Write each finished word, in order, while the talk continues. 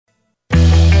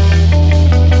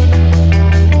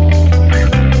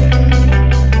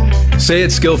Say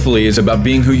It Skillfully is about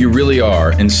being who you really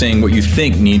are and saying what you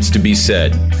think needs to be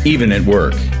said, even at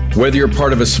work. Whether you're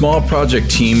part of a small project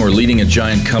team or leading a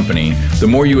giant company, the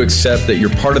more you accept that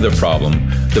you're part of the problem,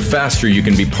 the faster you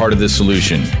can be part of the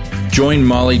solution. Join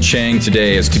Molly Chang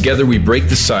today as together we break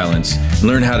the silence and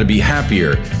learn how to be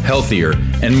happier, healthier,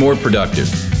 and more productive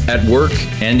at work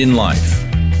and in life.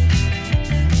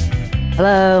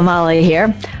 Hello, Molly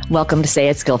here. Welcome to Say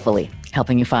It Skillfully,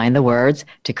 helping you find the words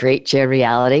to create shared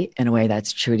reality in a way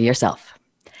that's true to yourself.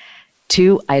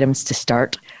 2 items to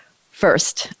start.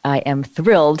 First, I am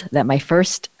thrilled that my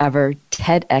first ever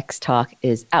TEDx talk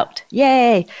is out.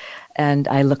 Yay! And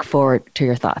I look forward to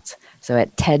your thoughts. So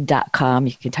at TED.com,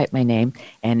 you can type my name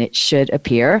and it should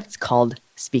appear. It's called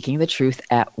Speaking the Truth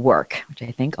at Work, which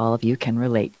I think all of you can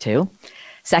relate to.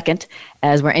 Second,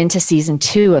 as we're into season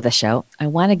 2 of the show, I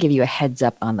want to give you a heads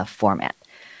up on the format.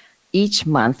 Each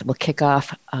month, we'll kick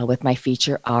off with my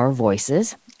feature, Our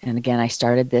Voices. And again, I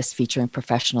started this featuring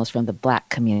professionals from the Black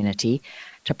community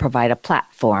to provide a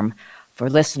platform for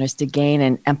listeners to gain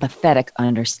an empathetic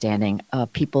understanding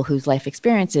of people whose life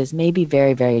experiences may be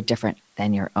very, very different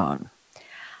than your own.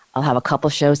 I'll have a couple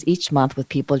shows each month with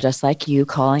people just like you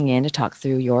calling in to talk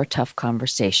through your tough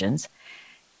conversations.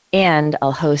 And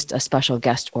I'll host a special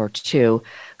guest or two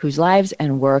whose lives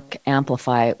and work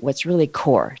amplify what's really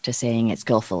core to saying it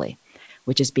skillfully,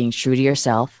 which is being true to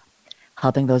yourself,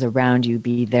 helping those around you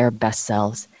be their best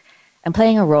selves, and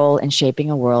playing a role in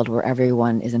shaping a world where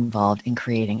everyone is involved in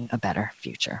creating a better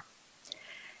future.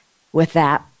 With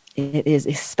that, it is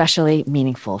especially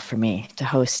meaningful for me to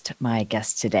host my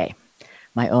guest today.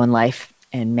 My own life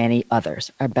and many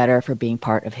others are better for being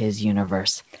part of his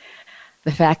universe.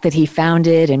 The fact that he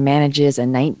founded and manages a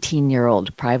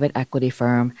 19-year-old private equity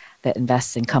firm that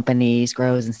invests in companies,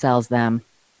 grows and sells them,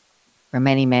 for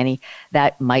many,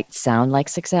 that might sound like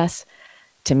success.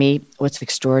 To me, what's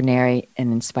extraordinary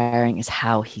and inspiring is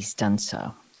how he's done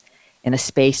so. In a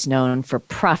space known for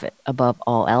profit above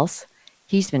all else,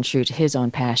 he's been true to his own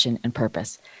passion and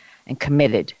purpose and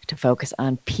committed to focus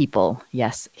on people,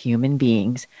 yes, human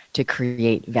beings, to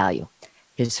create value.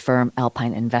 His firm,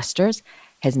 Alpine Investors,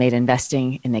 has made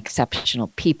investing in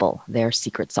exceptional people their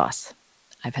secret sauce.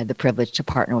 I've had the privilege to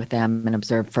partner with them and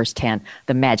observe firsthand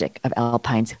the magic of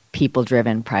Alpine's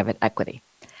people-driven private equity.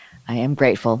 I am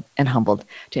grateful and humbled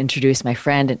to introduce my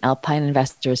friend and Alpine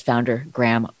Investors founder,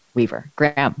 Graham Weaver.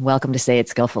 Graham, welcome to Say It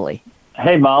Skillfully.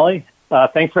 Hey, Molly.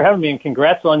 Thanks for having me, and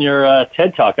congrats on your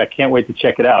TED Talk. I can't wait to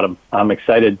check it out. I'm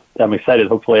excited.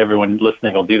 Hopefully everyone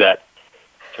listening will do that.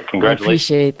 So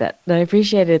congratulations. I appreciate that. I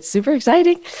appreciate it. It's super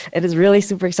exciting. It is really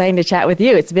super exciting to chat with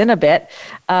you. It's been a bit.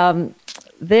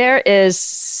 There is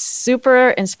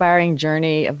super inspiring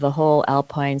journey of the whole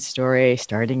Alpine story,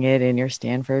 starting it in your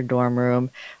Stanford dorm room.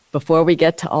 Before we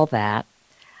get to all that,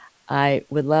 I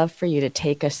would love for you to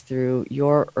take us through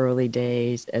your early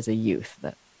days as a youth,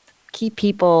 the key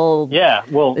people,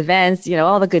 events,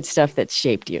 all the good stuff that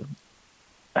shaped you.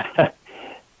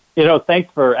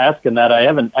 Thanks for asking that. I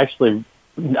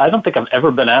don't think I've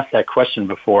ever been asked that question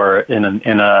before in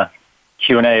a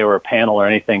Q&A or a panel or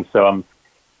anything. So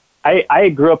I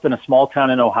grew up in a small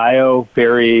town in Ohio,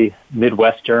 very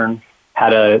Midwestern,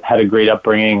 had a great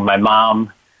upbringing. My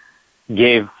mom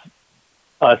gave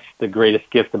us the greatest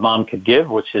gift a mom could give,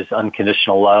 which is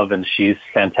unconditional love, and she's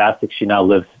fantastic. She now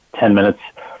lives 10 minutes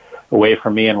away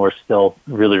from me, and we're still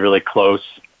really, really close.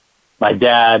 My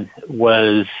dad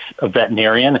was a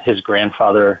veterinarian. My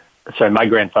grandfather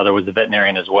was a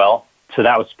veterinarian as well, so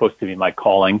that was supposed to be my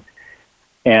calling.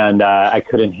 And I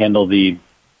couldn't handle the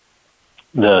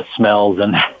smells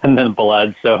and the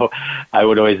blood, so I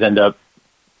would always end up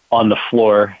on the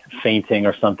floor fainting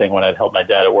or something when I'd help my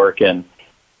dad at work, and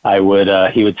he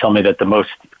would tell me that the most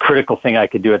critical thing I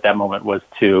could do at that moment was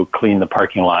to clean the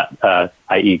parking lot,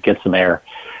 i.e. get some air.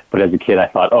 But as a kid, I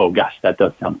thought, oh gosh, that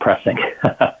does sound pressing.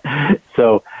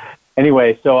 So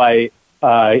anyway,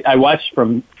 I watched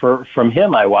from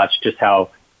him. I watched just how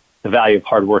the value of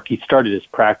hard work. He started his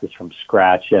practice from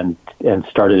scratch and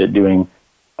started it doing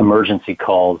emergency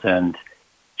calls, and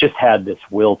just had this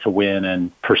will to win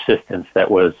and persistence that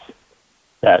was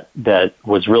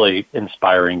really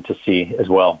inspiring to see as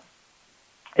well.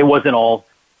 It wasn't all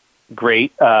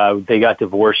great. They got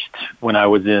divorced when I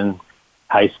was in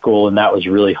high school, and that was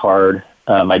really hard.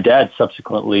 My dad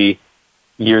subsequently,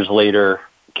 years later,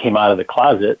 came out of the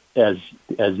closet as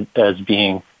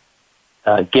being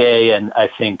gay, and I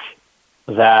think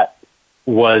that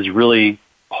was really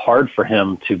hard for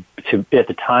him to at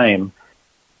the time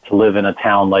to live in a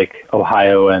town like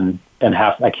Ohio and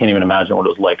have, I can't even imagine what it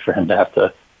was like for him to have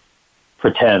to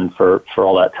pretend for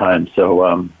all that time.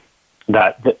 So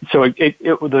their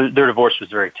divorce was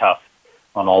very tough.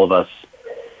 on all of us.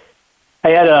 I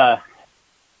had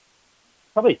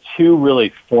probably two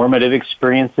really formative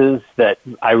experiences that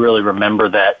I really remember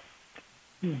that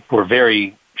were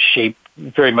very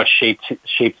much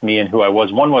shaped me and who I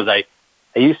was. One was I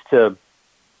used to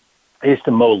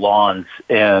mow lawns,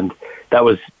 and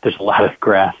there's a lot of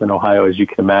grass in Ohio, as you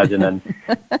can imagine,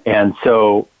 and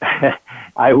so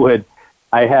I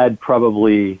had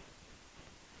probably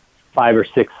 5 or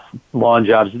 6 lawn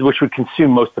jobs, which would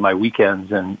consume most of my weekends,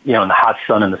 and in the hot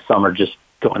sun in the summer, just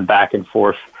going back and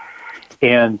forth.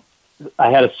 And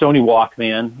I had a Sony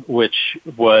Walkman, which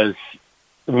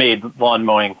made lawn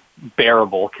mowing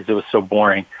bearable because it was so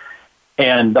boring.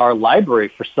 And our library,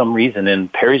 for some reason, in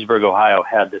Perrysburg, Ohio,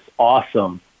 had this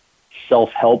awesome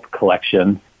self-help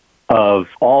collection of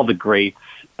all the greats.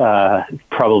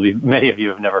 Probably many of you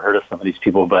have never heard of some of these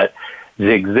people, but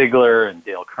Zig Ziglar and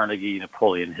Dale Carnegie,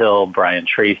 Napoleon Hill, Brian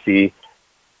Tracy,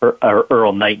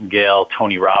 Earl Nightingale,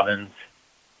 Tony Robbins.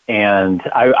 And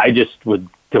I just would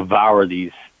devour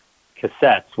these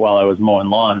cassettes while I was mowing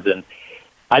lawns. And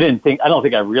I don't think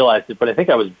I realized it, but I think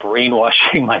I was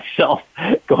brainwashing myself,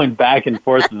 going back and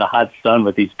forth in the hot sun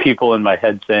with these people in my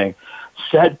head saying,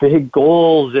 set big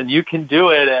goals and you can do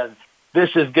it. And this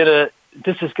is going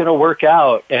to work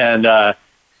out. And,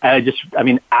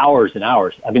 hours and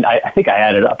hours. I think I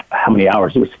added up how many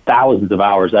hours. It was thousands of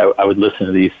hours. I would listen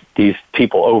to these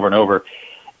people over and over.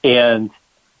 And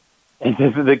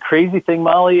the crazy thing,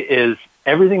 Molly, is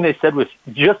everything they said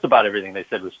just about everything they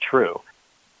said was true.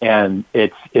 And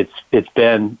it's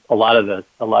been a lot of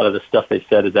the stuff they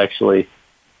said has actually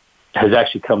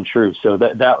come true. So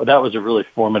that was a really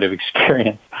formative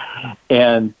experience.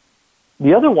 And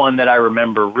the other one that I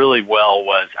remember really well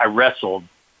was I wrestled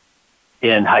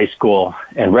in high school,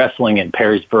 and wrestling in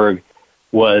Perrysburg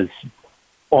was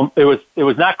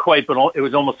not quite, but it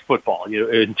was almost football,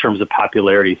 in terms of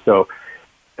popularity. So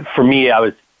for me, I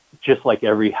was just like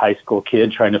every high school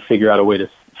kid trying to figure out a way to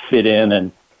fit in,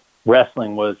 and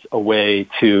wrestling was a way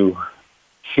to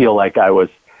feel like I was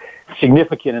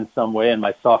significant in some way. In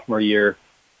my sophomore year,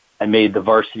 I made the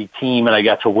varsity team, and I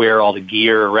got to wear all the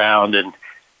gear around, and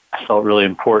I felt really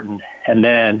important. And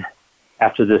then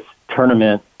after this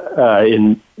tournament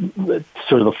in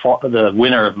sort of the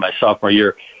winter of my sophomore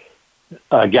year,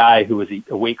 a guy who was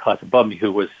a weight class above me,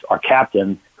 who was our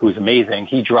captain, who was amazing,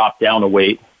 he dropped down a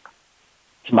weight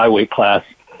to my weight class,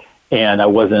 and I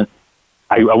wasn't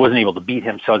able to beat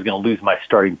him, so I was going to lose my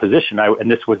starting position. And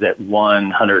this was at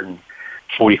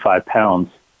 145 pounds.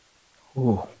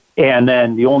 Ooh. And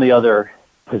then the only other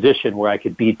position where I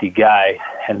could beat the guy,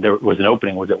 and there was an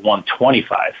opening, was at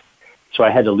 125. So I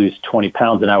had to lose 20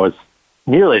 pounds, and I was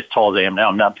nearly as tall as I am now.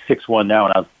 I'm not 6'1" now,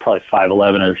 and I was probably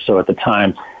 5'11" or so at the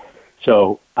time.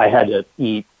 So I had to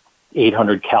eat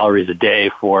 800 calories a day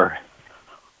or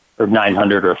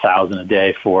 900 or 1,000 a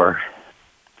day for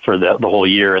the whole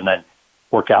year, and then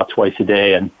work out twice a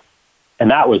day. And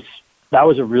that was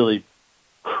a really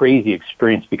crazy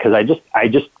experience, because I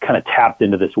just kind of tapped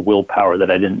into this willpower that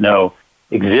I didn't know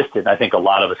existed. I think a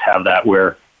lot of us have that,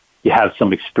 where you have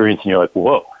some experience and you're like,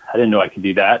 whoa, I didn't know I could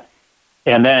do that.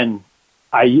 And then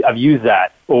I've used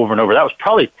that over and over. That was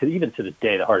probably, even to this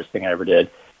day, the hardest thing I ever did.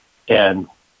 And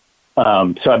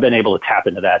so I've been able to tap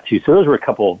into that too. So those were a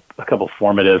couple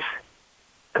formative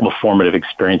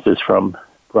experiences from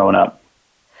growing up.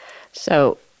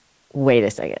 So wait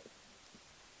a second.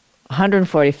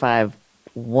 145,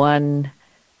 you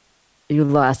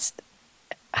lost,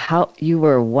 you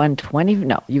were 120?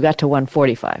 No, you got to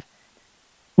 145.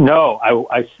 No,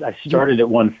 I started at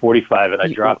 145 and I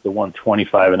dropped to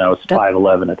 125, and I was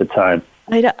 5'11" at the time.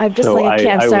 I'm just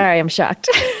sorry, I'm shocked.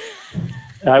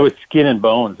 I was skin and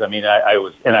bones. I mean, I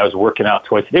was working out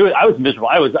twice a day. I was miserable.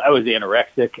 I was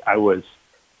anorexic.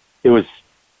 It was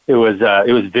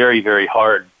very, very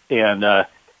hard. And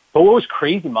but what was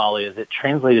crazy, Molly, is it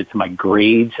translated to my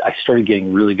grades. I started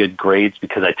getting really good grades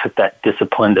because I took that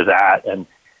discipline to that, and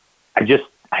I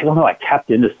don't know, I tapped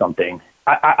into something.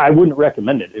 I wouldn't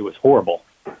recommend it. It was horrible,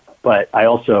 but I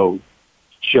also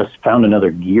just found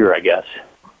another gear, I guess.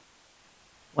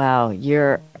 Wow,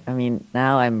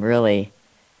 now I'm really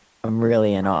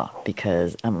in awe,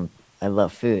 because I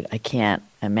love food. I can't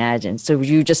imagine. So were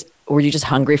you just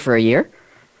hungry for a year?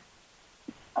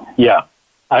 Yeah,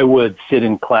 I would sit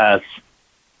in class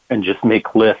and just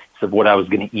make lists of what I was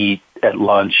going to eat at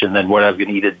lunch, and then what I was going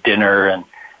to eat at dinner, and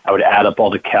I would add up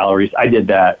all the calories. I did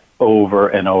that over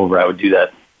and over. I would do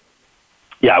that.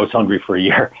 Yeah, I was hungry for a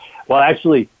year. Well,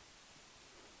 actually,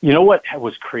 you know what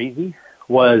was crazy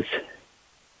was,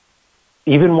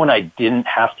 even when I didn't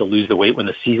have to lose the weight when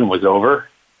the season was over,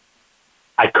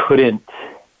 I couldn't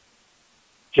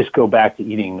just go back to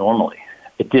eating normally.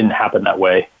 it didn't happen that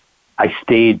way. I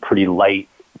stayed pretty light.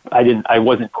 I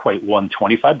wasn't quite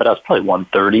 125, but I was probably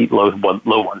 130, low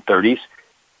 130s.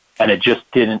 And I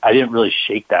didn't really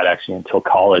shake that actually until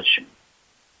college.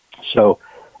 So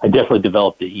I definitely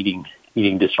developed the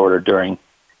eating disorder during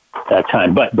that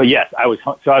time. But yes, I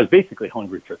was basically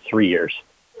hungry for 3 years.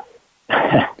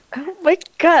 Oh my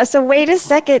God. So wait a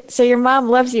second. So your mom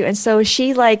loves you. And so is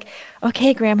she like,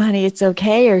 okay, Graham, honey, it's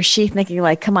okay? Or is she thinking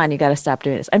like, come on, you got to stop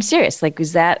doing this? I'm serious. Like,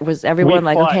 was everyone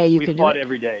like, okay, you can do it? We fought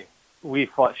every day. We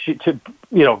fought, to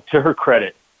her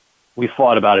credit, we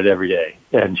fought about it every day.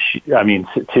 And she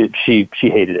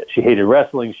hated it. She hated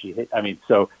wrestling.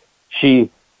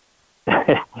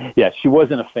 Yeah, she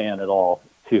wasn't a fan at all.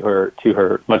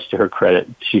 Much to her credit,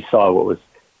 she saw what was.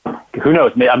 Who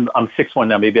knows? I'm 6'1"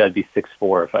 now. Maybe I'd be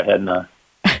 6'4" if I hadn't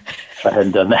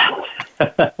done that.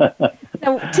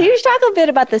 Now, can you talk a bit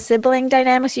about the sibling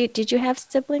dynamics? Did you have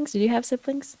siblings? Did you have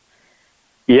siblings?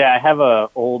 Yeah, I have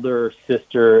a older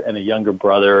sister and a younger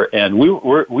brother, and we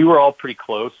were all pretty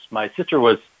close. My sister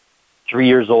was 3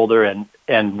 years older,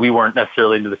 and we weren't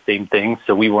necessarily into the same thing,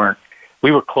 so we were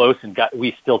close, and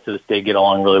we still to this day get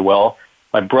along really well.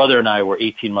 My brother and I were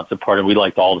 18 months apart, and we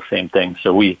liked all the same things,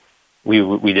 so we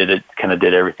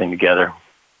did everything together.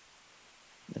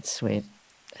 That's sweet.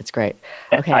 That's great.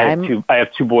 Okay, I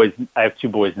have two boys. I have two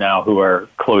boys now who are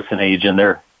close in age, and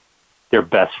they're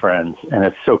best friends, and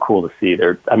it's so cool to see. They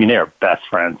are best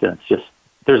friends, and it's just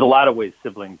there's a lot of ways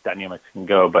sibling dynamics can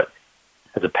go, but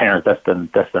as a parent, that's been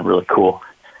really cool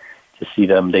to see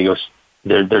them. They're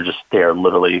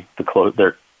literally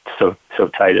they're so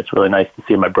tight. It's really nice to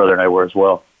see. My brother and I were as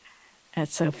well.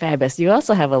 That's so fabulous. You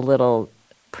also have a little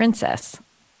princess.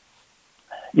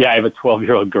 Yeah, I have a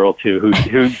 12-year-old girl too,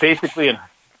 who basically,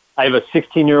 I have a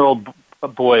 16-year-old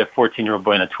boy, a 14-year-old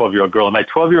boy, and a 12-year-old girl. And my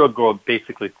 12-year-old girl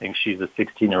basically thinks she's a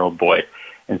 16-year-old boy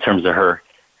in terms of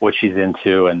what she's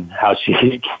into and how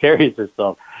she carries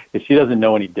herself. Because she doesn't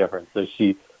know any different, so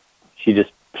she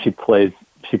plays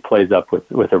up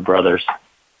with her brothers.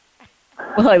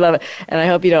 Well, I love it. And I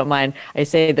hope you don't mind. I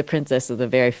say the princess is a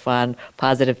very fun,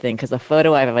 positive thing because the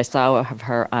photo I saw of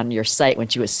her on your site when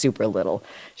she was super little,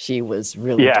 she was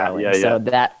really darling. Yeah. So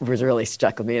that was really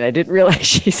stuck with me. And I didn't realize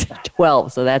she's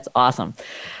 12. So that's awesome.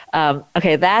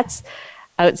 Okay, that's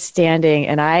outstanding.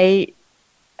 And I'm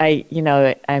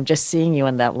just seeing you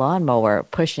on that lawnmower,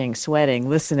 pushing, sweating,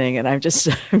 listening. And I'm just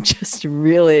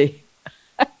really,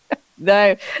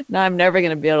 now I'm never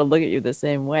going to be able to look at you the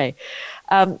same way.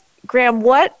 Graham,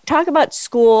 talk about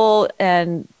school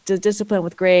and the discipline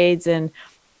with grades, and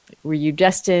were you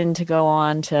destined to go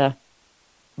on to,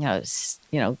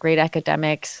 great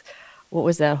academics? What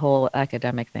was that whole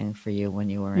academic thing for you when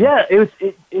you were? Yeah,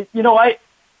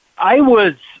 I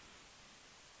was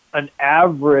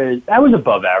I was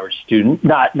above average student,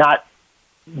 not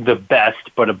the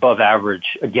best, but above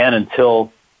average again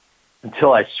until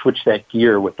I switched that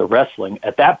gear with the wrestling.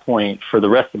 At that point, for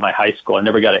the rest of my high school, I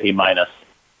never got an A-.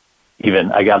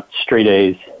 Even I got straight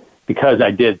A's because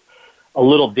I did a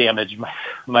little damage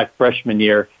my freshman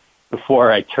year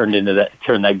before I turned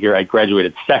that gear. I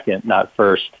graduated second, not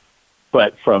first,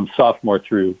 but from sophomore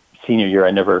through senior year,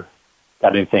 I never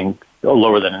got anything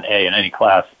lower than an A in any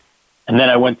class. And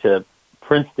then I went to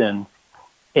Princeton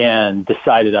and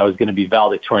decided I was going to be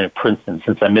valedictorian at Princeton.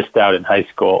 Since I missed out in high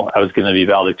school, I was going to be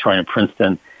valedictorian at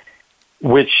Princeton,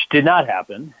 which did not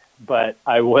happen, but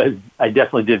I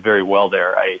definitely did very well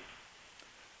there.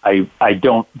 They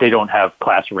don't have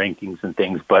class rankings and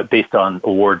things, but based on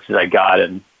awards that I got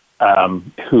and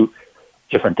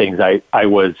different things, I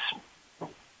got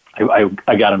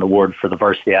an award for the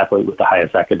varsity athlete with the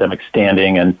highest academic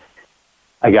standing, and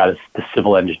I got the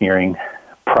civil engineering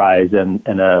prize and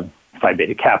a Phi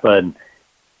Beta Kappa and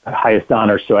highest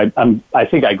honor. So I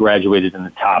think I graduated in the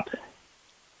top,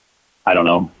 I don't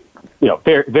know,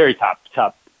 very, very top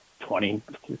 20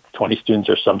 students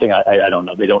or something. I don't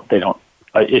know. They don't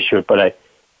issue it, but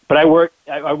I worked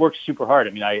super hard. I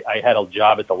mean, I had a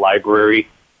job at the library,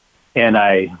 and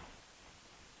I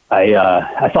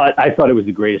thought it was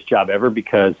the greatest job ever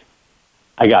because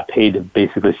I got paid to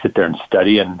basically sit there and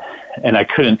study, and I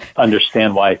couldn't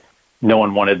understand why no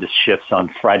one wanted the shifts on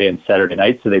Friday and Saturday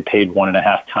night, so they paid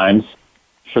 1.5 times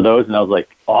for those, and I was like,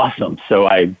 awesome. So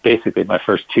I basically, my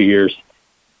first 2 years,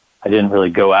 I didn't really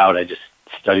go out. I just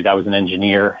studied. I was an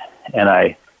engineer, and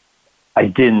I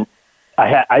didn't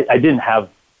have,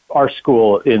 our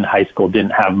school in high school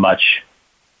didn't have much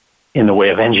in the way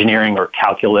of engineering or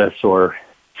calculus or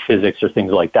physics or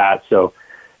things like that. So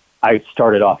I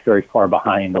started off very far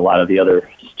behind a lot of the other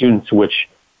students, which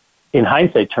in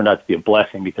hindsight turned out to be a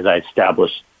blessing because I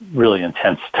established really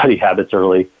intense study habits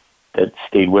early. that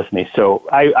stayed with me. So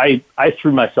I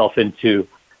threw myself into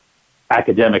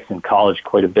academics in college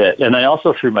quite a bit. And I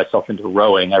also threw myself into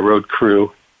rowing. I rowed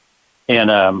crew, and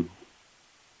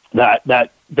that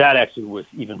actually was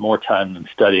even more time than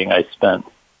studying. I spent,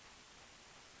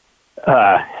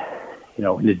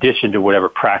 in addition to whatever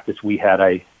practice we had,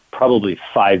 I probably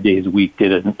 5 days a week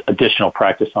did an additional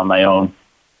practice on my own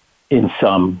in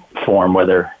some form,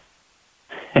 whether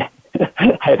I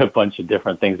had a bunch of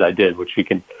different things I did, which we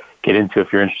can get into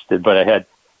if you're interested. But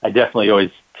I definitely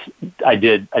always, I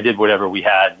did whatever we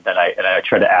had, and I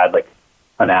tried to add like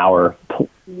an hour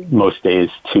most days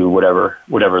to whatever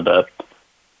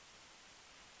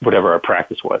our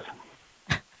practice was.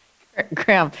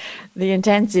 Graham, the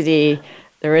intensity,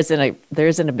 there isn't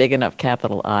a big enough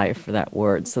capital I for that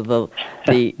word. So the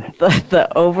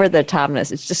over the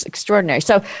topness, it's just extraordinary.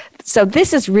 So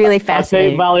this is really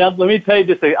fascinating. Molly, let me tell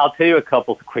you I'll tell you a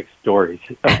couple of quick stories,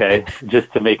 okay,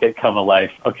 just to make it come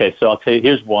alive. Okay, so I'll tell you.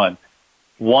 Here's one.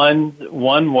 One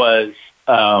was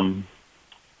I've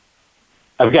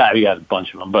got a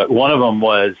bunch of them, but one of them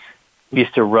was we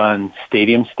used to run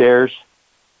stadium stairs,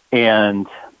 and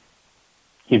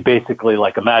you'd basically,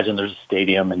 like, imagine there's a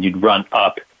stadium and you'd run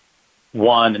up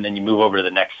one and then you move over to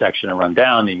the next section and run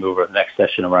down, and you move over to the next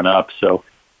section and run up. So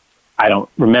I don't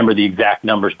remember the exact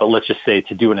numbers, but let's just say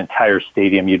to do an entire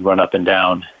stadium, you'd run up and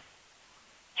down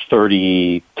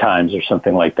 30 times or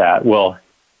something like that. Well,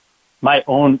 my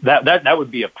own, that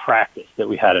would be a practice that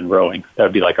we had in rowing. That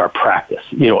would be like our practice,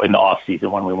 in the off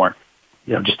season when we weren't,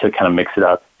 just to kind of mix it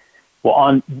up.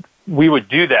 Well, we would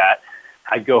do that.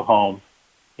 I'd go home.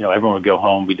 Everyone would go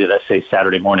home. We did that, say,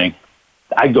 Saturday morning.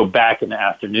 I'd go back in the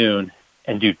afternoon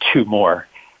and do two more,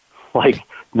 like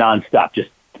nonstop, just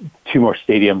two more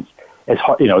stadiums as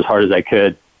hard as I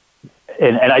could.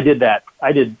 And I did that.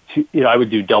 I would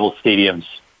do double stadiums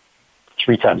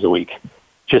 3 times a week,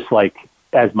 just like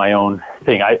as my own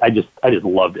thing. I just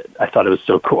loved it. I thought it was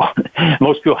so cool.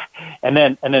 Most people. And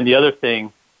then the other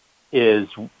thing is,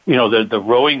 the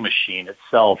rowing machine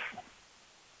itself.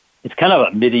 It's kind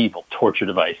of a medieval torture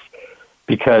device,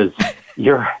 because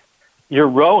you're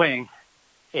rowing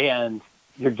and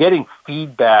you're getting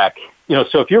feedback.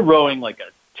 So if you're rowing like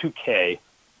a 2K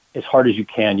as hard as you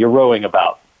can, you're rowing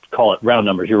about, call it round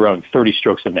numbers, you're rowing 30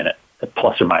 strokes a minute,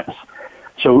 plus or minus.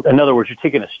 So in other words, you're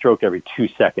taking a stroke every 2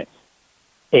 seconds,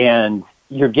 and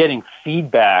you're getting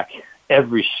feedback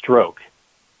every stroke.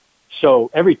 So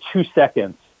every 2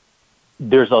 seconds,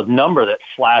 there's a number that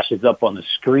flashes up on the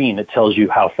screen that tells you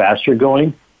how fast you're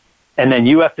going. And then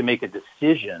you have to make a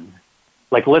decision.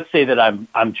 Like, let's say that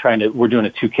we're doing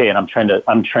a 2K and I'm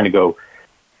trying to go,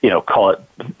 call it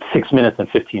 6 minutes and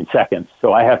 15 seconds.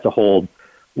 So I have to hold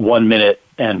 1 minute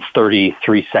and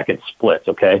 33 second splits.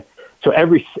 Okay. So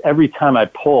every time I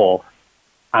pull,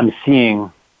 I'm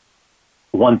seeing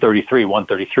 133,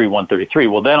 133, 133.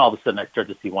 Well, then all of a sudden I start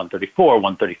to see 134,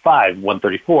 135,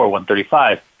 134,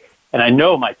 135. And I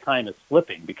know my time is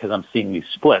slipping because I'm seeing these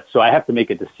splits. So I have to make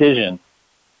a decision.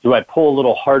 Do I pull a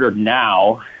little harder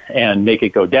now and make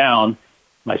it go down,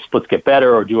 my splits get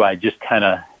better, or do I just kind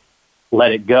of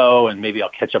let it go and maybe I'll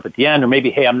catch up at the end? Or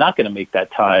maybe, hey, I'm not going to make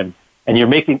that time. And you're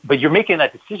making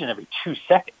that decision every 2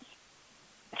 seconds.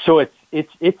 So it's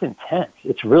intense.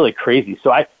 It's really crazy.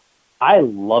 So I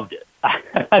loved it.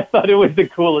 I thought it was the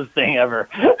coolest thing ever.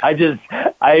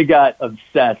 I got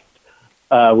obsessed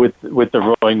with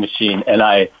the rowing machine, and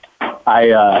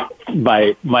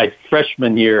my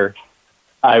freshman year,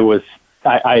 I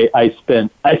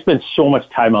spent so much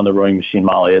time on the rowing machine,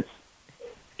 Molly.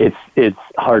 It's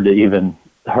hard to even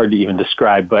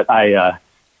describe, but I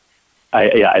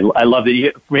loved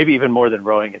it, maybe even more than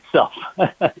rowing itself.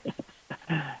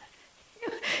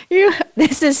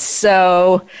 This is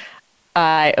so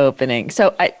eye-opening.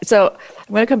 So I'm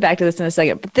going to come back to this in a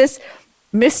second, but this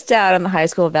missed out on the high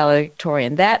school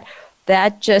valedictorian. That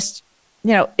just,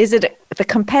 is it the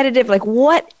competitive, like,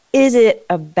 what is it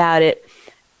about it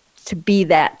to be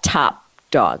that top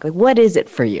dog? Like, what is it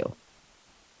for you?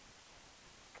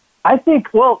 I think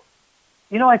it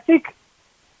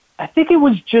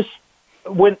was just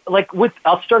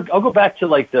I'll go back to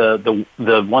like the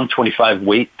 125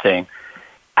 weight thing.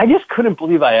 I just couldn't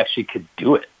believe I actually could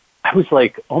do it. I was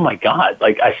like, oh my God,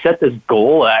 like I set this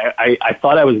goal. I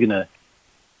thought I was going to,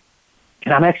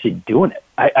 and I'm actually doing it.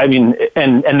 I mean,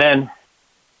 and then,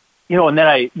 when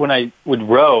I would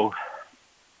row,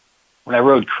 when I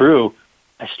rowed crew,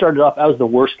 I started off, I was the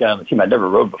worst guy on the team. I'd never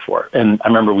rowed before. And I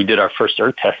remember we did our first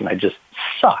ERG test and I just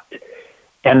sucked.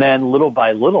 And then little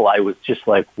by little, I was just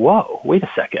like, whoa, wait a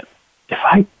second. If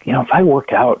I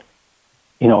work out,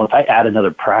 if I add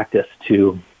another practice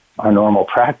to our normal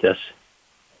practice,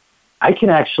 I can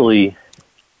actually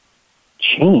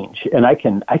change, and I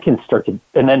can start to.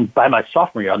 And then by my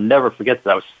sophomore year, I'll never forget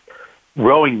that I was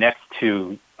rowing next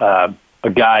to a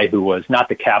guy who was not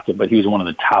the captain, but he was one of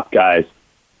the top guys,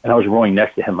 and I was rowing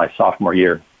next to him my sophomore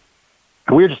year.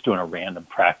 And we were just doing a random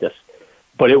practice,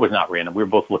 but it was not random. We were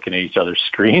both looking at each other's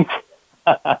screens.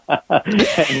 and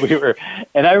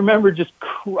I remember just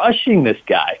crushing this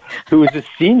guy who was a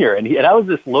senior, and I was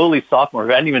this lowly sophomore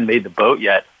who hadn't even made the boat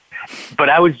yet. But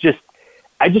I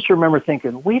just remember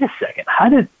thinking, wait a second,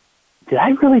 did I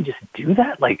really just do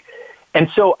that? Like, and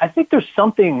so I think there's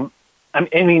something, I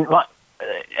mean,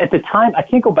 at the time, I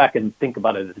can't go back and think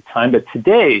about it at the time, but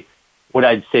today, what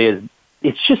I'd say is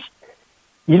it's just,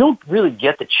 you don't really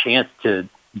get the chance to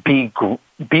be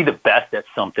the best at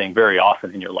something very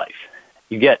often in your life.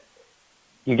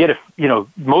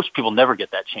 Most people never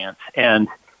get that chance. And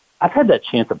I've had that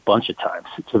chance a bunch of times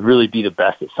to really be the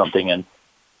best at something. And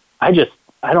I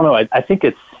don't know. I think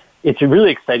it's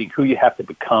really exciting who you have to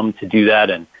become to do that.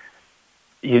 And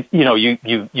you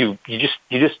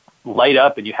just light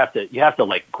up, and you have to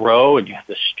like grow, and you have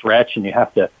to stretch, and you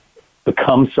have to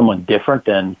become someone different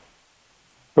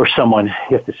or someone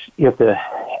you have to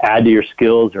add to your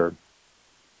skills and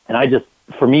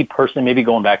for me personally, maybe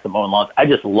going back to mowing lawns, I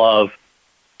just love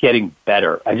getting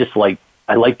better. I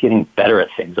like getting better at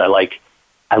things. I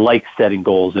like setting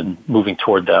goals and moving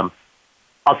toward them.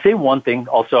 I'll say one thing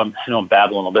also, I'm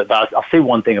babbling a little bit, but I'll say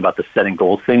one thing about the setting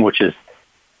goals thing, which is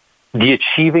the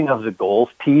achieving of the goals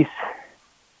piece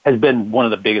has been one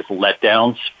of the biggest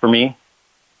letdowns for me.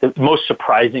 The most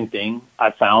surprising thing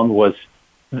I found was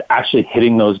actually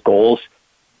hitting those goals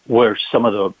were some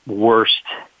of the worst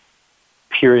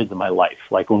periods of my life.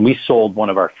 Like when we sold one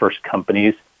of our first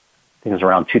companies, I think it was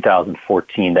around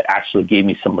 2014, that actually gave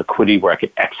me some liquidity where I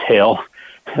could exhale.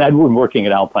 And I'd been working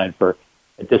at Alpine for,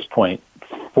 at this point,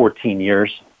 14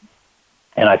 years.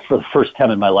 And for the first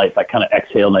time in my life, I kind of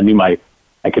exhaled, and I knew I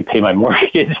could pay my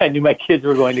mortgage. I knew my kids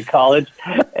were going to college.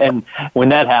 And when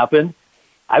that happened,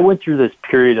 I went through this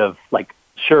period of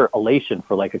elation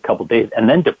for like a couple of days, and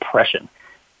then depression,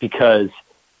 because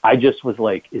I just was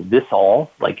like, is this all?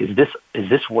 Like, is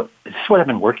this what I've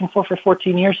been working for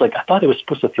 14 years? Like, I thought it was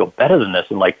supposed to feel better than this.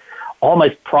 And like, all my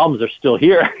problems are still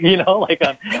here, like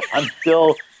I'm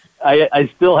still, I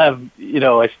still have,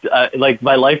 like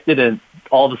my life didn't,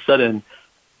 all of a sudden,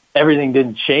 everything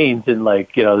didn't change. And like,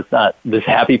 it's not this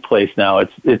happy place now.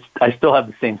 I still have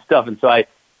the same stuff. And so I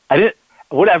didn't,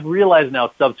 what I've realized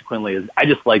now subsequently is I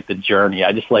just like the journey.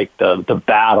 I just like the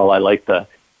battle.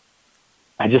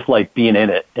 I just like being in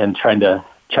it and trying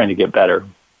to get better.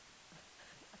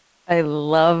 I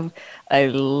love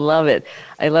it.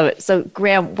 I love it. So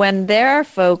Graham, when there are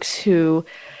folks who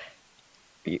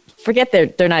forget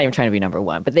they're not even trying to be number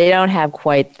one, but they don't have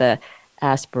quite the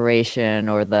aspiration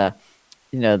or the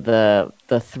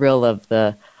thrill of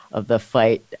the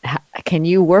fight, can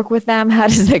you work with them? How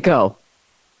does that go?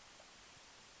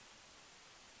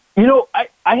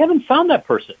 I haven't found that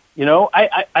person.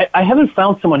 I haven't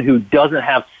found someone who doesn't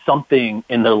have something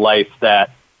in their life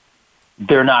that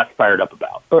they're not fired up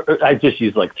about. Or I just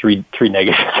use like three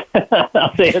negatives.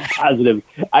 I'll say it positive.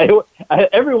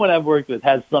 Everyone I've worked with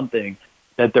has something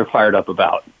that they're fired up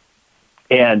about.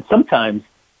 And sometimes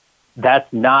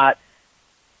that's not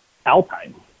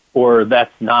Alpine, or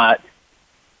that's not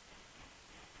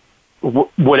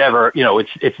whatever,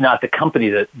 it's not the company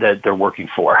that they're working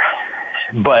for.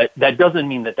 But that doesn't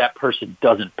mean that person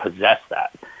doesn't possess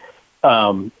that.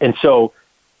 And so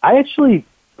I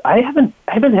haven't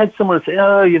had someone say,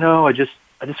 I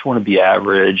just want to be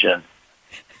average. And,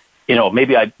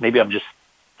 maybe I'm just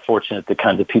fortunate the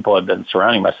kinds of people I've been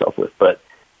surrounding myself with, but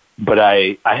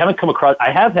I haven't come across,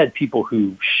 I have had people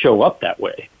who show up that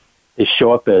way. They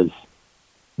show up as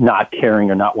not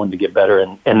caring or not wanting to get better.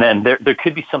 And then there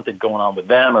could be something going on with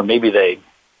them, or maybe the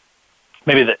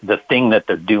thing that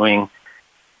they're doing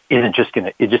isn't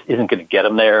going to get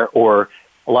them there. Or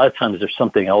a lot of times there's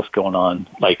something else going on.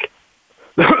 Like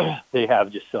they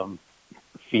have just some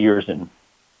fears and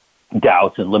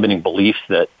doubts and limiting beliefs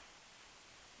that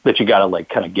you got to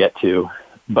kind of get to.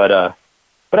 But I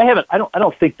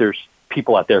don't think there's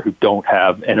people out there who don't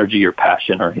have energy or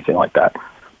passion or anything like that.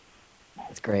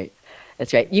 That's great.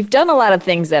 That's right. You've done a lot of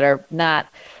things that are not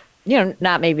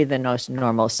maybe the most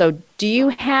normal. So do you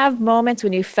have moments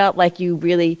when you felt like you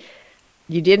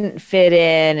didn't fit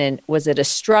in, and was it a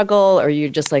struggle, or you're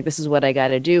just like, this is what I got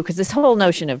to do? Because this whole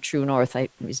notion of True North,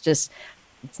 it's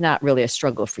not really a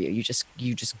struggle for you. You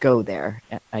just go there.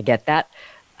 I get that.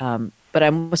 But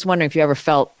I'm just wondering if you ever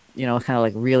felt, kind of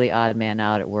like really odd man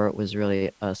out, at where it was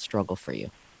really a struggle for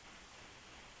you.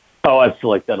 Oh, I feel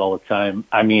like that all the time.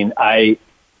 I mean,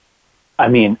 I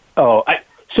mean, so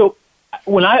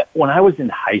when I was in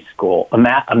high school,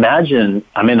 imagine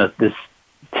I'm in this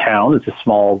town. It's a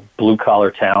small blue collar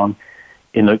town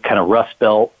in the kind of Rust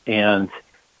Belt, and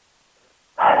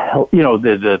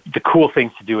the cool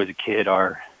things to do as a kid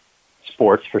are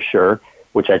sports for sure,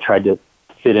 which I tried to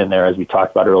fit in there as we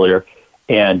talked about earlier,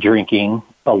 and drinking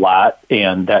a lot,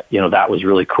 and that was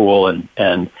really cool,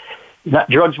 and not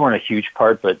drugs weren't a huge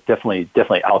part, but definitely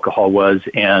alcohol was,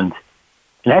 and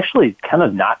actually kind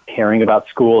of not caring about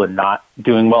school and not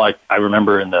doing well. I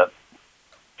remember in the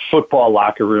football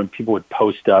locker room, people would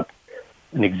post up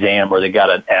an exam where they got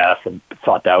an F and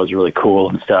thought that was really cool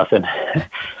and stuff. And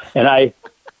I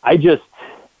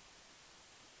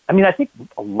think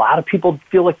a lot of people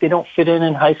feel like they don't fit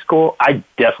in high school. I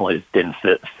definitely just didn't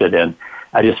fit in.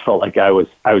 I just felt like I was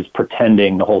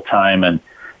pretending the whole time. And,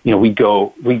 we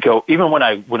go, even when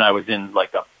I was in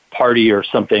like a party or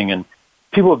something, and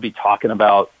people would be talking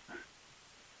about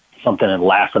something and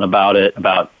laughing about it,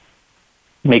 about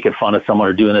making fun of someone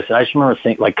or doing this. And I just remember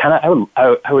thinking, like, kind of,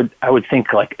 I would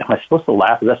think, like, am I supposed to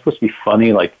laugh? Is that supposed to be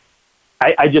funny? Like,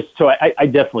 I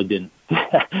definitely didn't.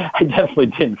 I definitely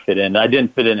didn't fit in. I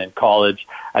didn't fit in college.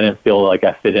 I didn't feel like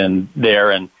I fit in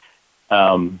there. And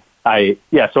so I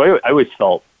always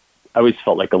felt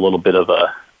like a little bit of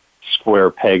a square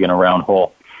peg in a round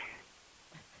hole.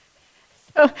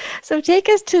 So take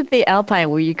us to the Alpine,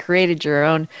 where you created your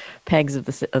own pegs of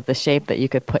the shape that you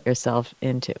could put yourself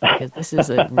into, because this is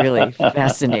a really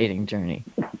fascinating journey.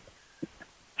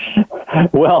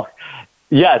 Well,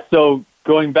 yeah. So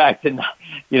going back to,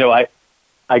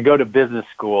 I go to business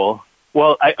school.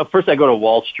 Well, first I go to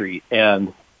Wall Street,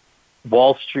 and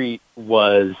Wall Street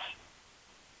was,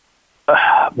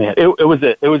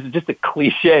 it was just a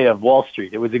cliche of Wall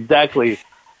Street. It was exactly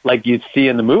like you'd see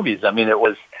in the movies. I mean, it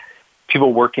was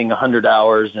people working 100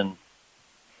 hours and,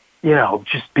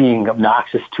 just being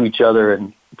obnoxious to each other,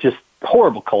 and just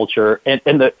horrible culture.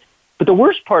 But the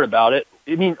worst part about it,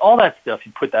 I mean, all that stuff,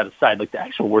 you put that aside, like the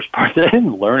actual worst part is I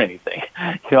didn't learn anything.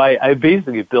 I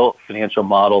basically built financial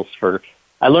models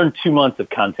I learned 2 months of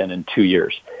content in 2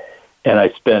 years, and I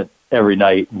spent every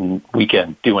night and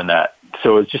weekend doing that.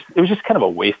 So it was just kind of a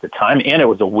waste of time, and it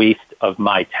was a waste of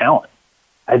my talent.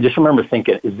 I just remember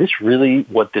thinking, is this really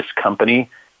what this company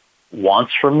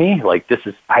wants from me? Like, this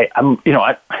is, I'm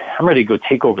ready to go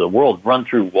take over the world, run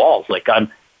through walls. Like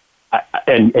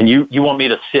and you want me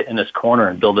to sit in this corner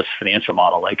and build this financial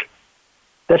model? Like,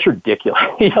 that's ridiculous.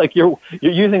 Like you're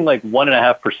using like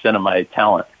 1.5% of my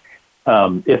talent,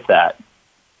 if that.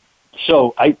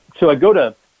 So I go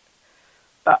to,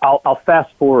 I'll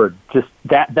fast forward. Just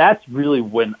that's really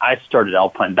when I started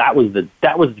Alpine. That was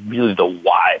really the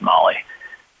why, Molly.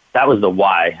 That was the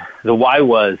why. The why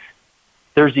was,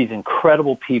 there's these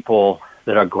incredible people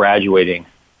that are graduating,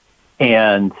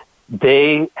 and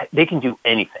they can do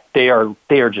anything. They are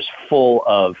just full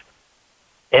of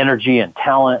energy and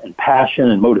talent and passion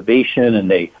and motivation,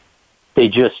 and they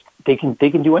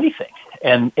can do anything.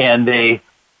 And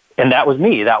that was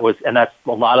me. That's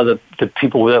a lot of the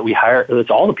people that we hire. That's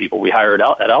all the people we hired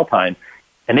out at Alpine,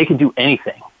 and they can do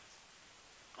anything.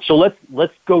 So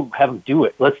let's go have them do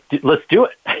it. Let's do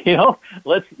it.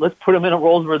 Let's put them in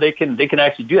roles where they can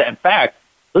actually do that. In fact,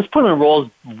 let's put them in roles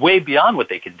way beyond what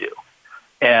they can do,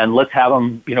 and let's have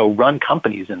them run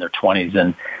companies in their 20s,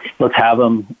 and let's have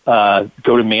them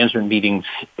go to management meetings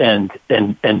and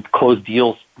close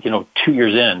deals 2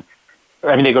 years in.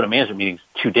 I mean, they go to management meetings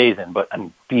 2 days in, but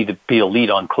be a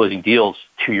lead on closing deals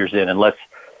 2 years in, and let's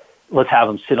have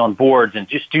them sit on boards and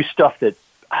just do stuff that.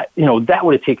 That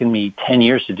would have taken me 10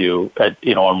 years to do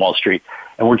on Wall Street,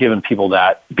 and we're giving people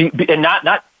that, and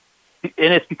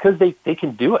it's because they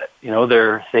can do it.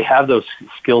 They have those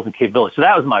skills and capabilities. So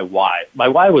that was my why. My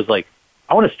why was like,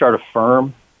 I want to start a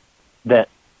firm that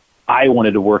I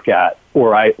wanted to work at,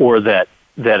 where I could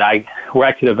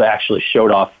have actually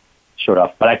showed off,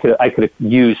 but I could have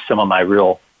used some of my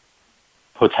real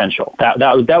potential.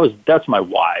 That's my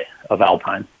why of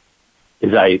Alpine.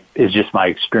 Is just my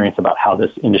experience about how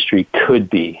this industry could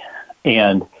be.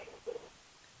 And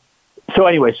so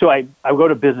anyway, I go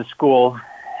to business school,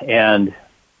 and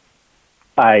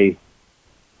I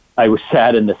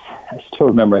sat in this, I still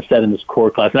remember I sat in this core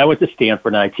class, and I went to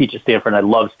Stanford, and I teach at Stanford, and I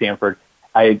love Stanford.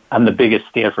 I'm the biggest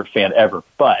Stanford fan ever,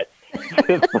 but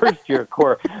the first year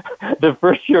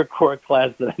core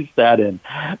class that I sat in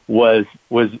was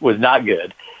not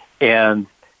good. And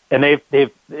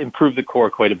they've improved the core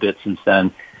quite a bit since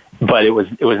then, but it was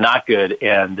not good.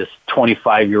 And this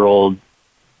 25-year-old,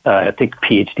 I think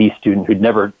PhD student who'd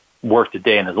never worked a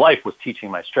day in his life was teaching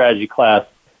my strategy class.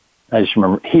 I just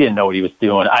remember he didn't know what he was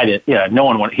doing. I didn't, he didn't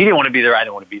want to be there. I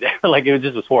didn't want to be there. Like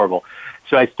it was horrible.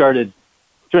 So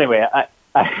anyway,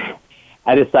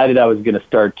 I decided I was going to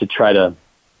start to try to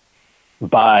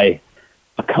buy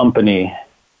a company,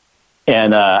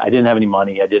 and I didn't have any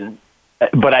money.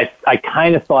 But I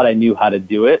kind of thought I knew how to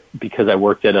do it because I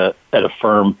worked at a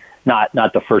firm, not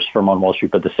the first firm on Wall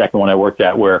Street, but the second one I worked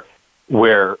at where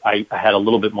I had a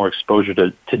little bit more exposure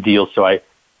to deals. So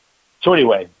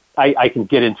anyway, I can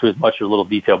get into as much or little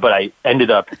detail, but I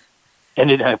ended up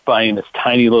buying this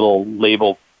tiny little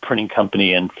label printing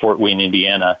company in Fort Wayne,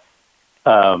 Indiana,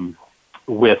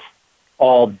 with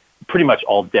pretty much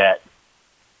all debt.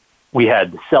 We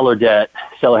had the seller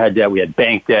had debt, we had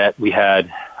bank debt, we had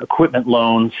equipment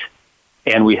loans,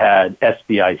 and we had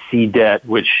SBIC debt,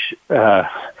 which, and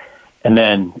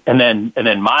then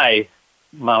my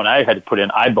amount I had to put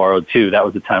in, I borrowed too. That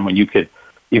was the time when you could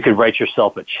write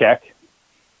yourself a check,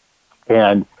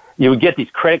 and you would get these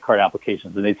credit card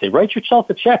applications, and they'd say, write yourself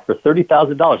a check for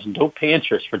 $30,000 and don't pay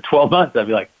interest for 12 months. I'd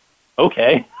be like,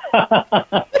 okay.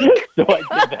 So I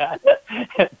did that.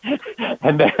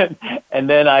 and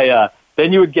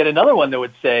then you would get another one that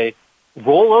would say,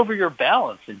 roll over your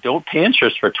balance and don't pay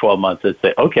interest for 12 months. I'd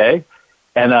say, okay.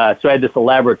 And so I had this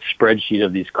elaborate spreadsheet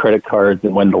of these credit cards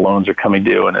and when the loans are coming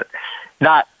due, and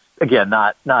not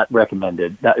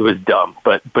recommended. It was dumb,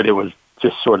 but it was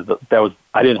just sort of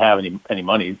I didn't have any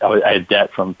money. I had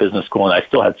debt from business school, and I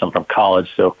still had some from college.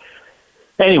 So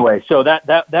anyway, so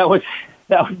that was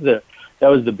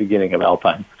the beginning of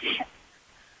Alpine.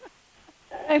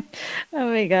 Oh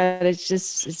my God, it's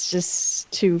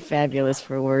just too fabulous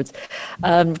for words.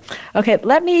 Okay,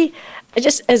 let me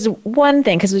just as one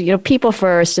thing, because people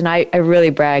first, and I really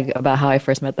brag about how I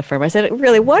first met the firm. I said,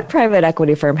 really, what private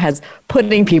equity firm has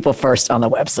putting people first on the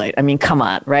website? I mean, come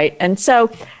on, right? And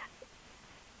so,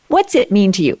 what's it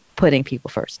mean to you, putting people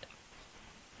first?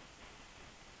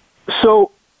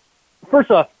 So,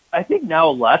 first off, I think now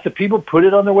lots of people put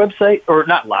it on their website, or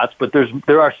not lots, but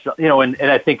there are some, and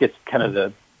I think it's kind of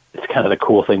the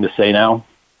cool thing to say now.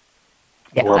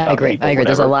 Yeah, I agree.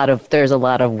 There's a lot of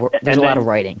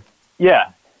writing.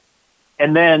 Yeah,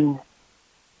 and then,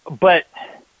 but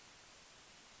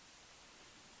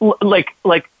like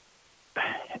I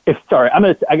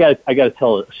gotta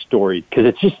tell a story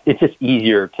because it's just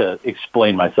easier to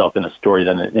explain myself in a story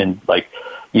than in like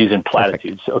using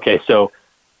platitudes. Perfect. Okay,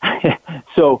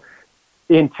 so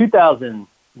in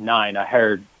 2009, I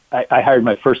hired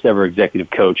my first ever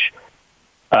executive coach,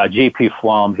 JP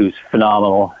Flom, who's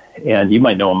phenomenal, and you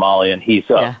might know him, Molly, and he's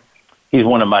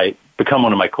become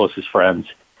one of my closest friends.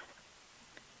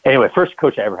 Anyway, first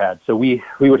coach I ever had. So we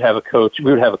would have a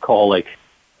call like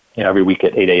every week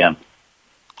at 8 a.m.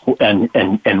 And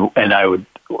I would,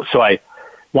 so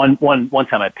one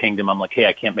time I pinged him. I'm like, hey,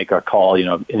 I can't make our call,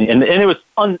 and it was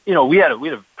we had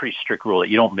a pretty strict rule that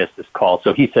you don't miss this call.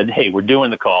 So he said, hey, we're doing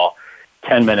the call,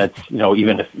 10 minutes,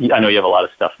 even if I know you have a lot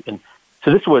of stuff. And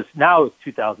so now it's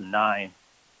 2009.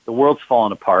 The world's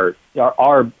falling apart.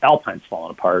 Our Alpine's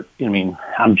falling apart. I mean,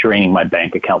 I'm draining my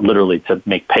bank account literally to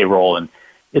make payroll, and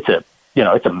it's a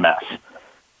mess.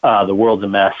 The world's a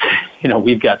mess.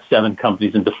 We've got 7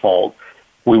 companies in default.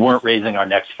 We weren't raising our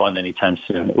next fund anytime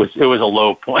soon. It was a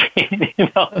low point.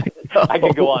 I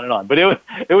could go on and on, but it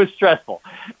was stressful.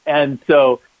 And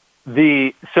so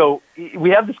we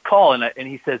have this call, and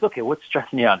he says, "Okay, what's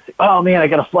stressing you out?" I say, "Oh man, I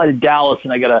got to fly to Dallas,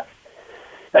 and I got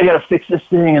to fix this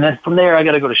thing, and then from there I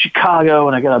got to go to Chicago,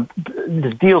 and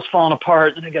this deal's falling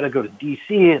apart, and I got to go to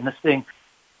DC, and this thing."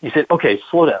 He said, "Okay,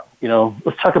 slow down.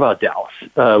 Let's talk about Dallas.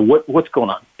 What's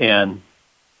going on?" And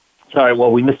sorry,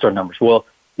 well, we missed our numbers. Well,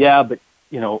 yeah, but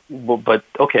but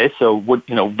okay, so what,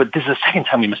 but this is the second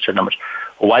time we missed our numbers.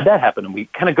 Well, why'd that happen? And we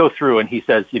kind of go through, and he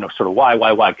says, sort of why,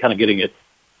 kind of getting it.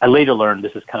 I later learned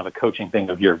this is kind of a coaching thing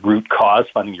of your root cause,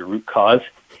 finding your root cause.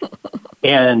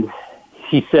 And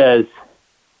he says,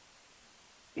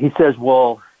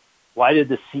 well, why did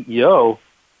the CEO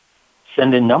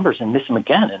send in numbers and miss them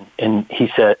again? And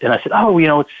he said, and I said, oh,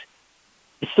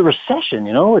 it's the recession,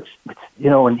 it's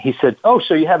and he said, oh,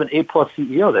 so you have an A+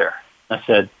 CEO there. I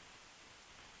said,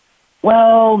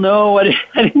 well, no, I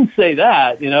didn't say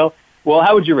that, Well,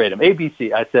 how would you rate him? A, B,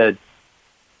 C. I said,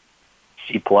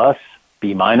 C+, B-.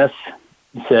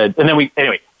 He said, and then we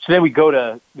go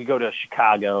to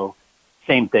Chicago,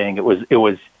 same thing. It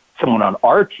was someone on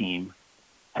our team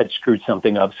had screwed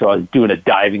something up, so I was doing a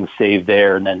diving save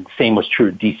there, and then same was true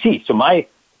at DC. So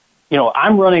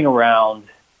I'm running around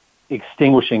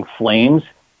extinguishing flames,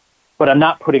 but I'm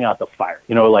not putting out the fire.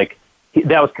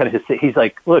 That was kind of his thing. He's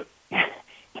like, look,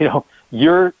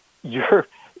 you're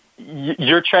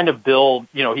you're trying to build,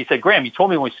 he said, Graham, you told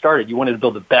me when we started, you wanted to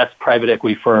build the best private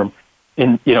equity firm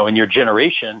in your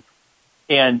generation.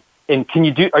 And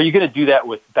are you going to do that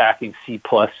with backing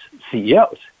C-plus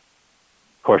CEOs?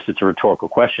 Of course, it's a rhetorical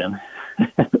question.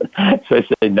 So I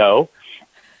say no.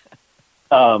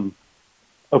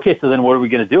 Okay, so then what are we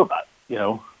going to do about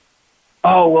it?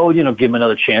 Oh, well, give him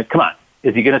another chance. Come on.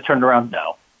 Is he going to turn it around?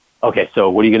 No. Okay, so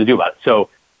what are you going to do about it? So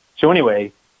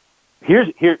anyway, here's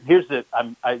the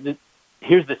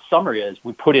summary is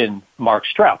we put in Mark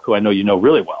Strauch, who I know you know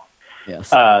really well. Yes.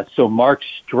 So Mark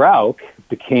Strauch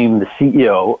became the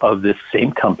CEO of this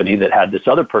same company that had this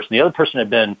other person. The other person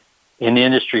had been in the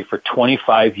industry for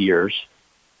 25 years,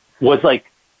 was like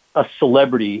a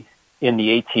celebrity in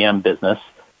the ATM business.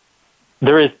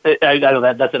 There is, I know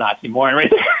that's an oxymoron right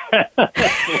there,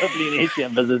 celebrity in the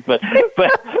ATM business,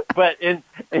 but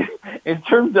in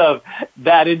terms of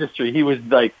that industry, he was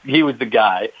the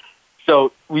guy.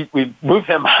 So we moved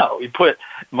him out. We put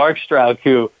Mark Strauch,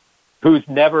 who's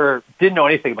never didn't know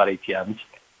anything about ATMs,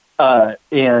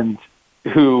 and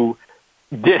who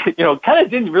kind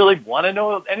of didn't really want to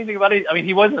know anything about it. I mean,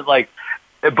 he wasn't like,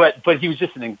 but he was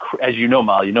just as you know,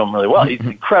 Molly, you know him really well. He's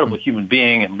an incredible human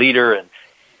being and leader, and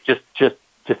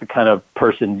just the kind of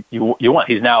person you want.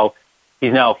 He's now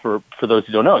for those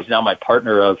who don't know, he's now my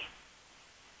partner of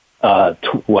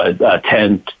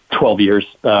 10, 12 years,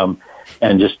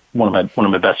 and just one of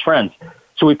my best friends.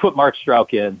 So we put Mark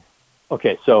Strauch in.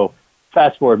 Okay, so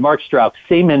fast forward, Mark Strauch,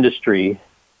 same industry.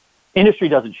 Industry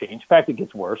doesn't change. In fact, it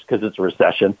gets worse because it's a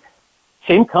recession.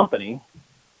 Same company,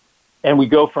 and we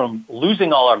go from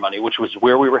losing all our money, which was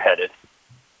where we were headed,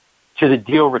 to the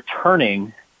deal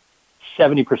returning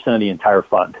 70% of the entire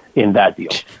fund in that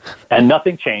deal. And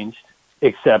nothing changed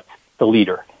except the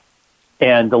leader.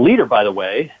 And the leader, by the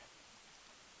way,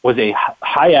 was a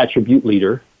high attribute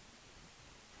leader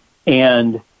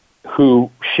and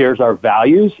who shares our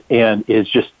values and is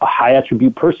just a high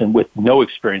attribute person with no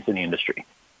experience in the industry.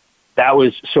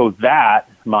 That,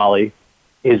 Molly,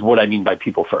 is what I mean by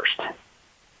people first.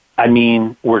 I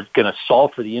mean, we're going to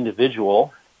solve for the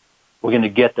individual. We're going to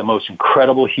get the most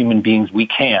incredible human beings we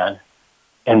can.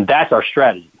 And that's our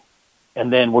strategy.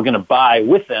 And then we're going to buy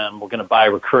with them. We're going to buy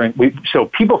recurring. So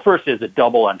people first is a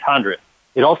double entendre.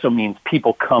 It also means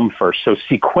people come first. So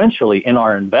sequentially in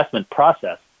our investment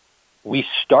process, we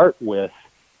start with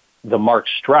the Mark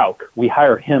Strauch. We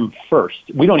hire him first.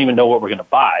 We don't even know what we're going to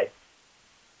buy.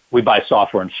 We buy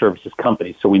software and services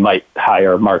companies. So we might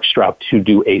hire Mark Strauch to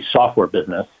do a software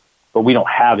business, but we don't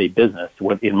have a business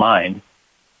in mind.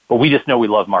 But we just know we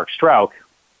love Mark Strauch.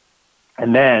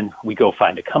 And then we go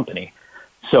find a company.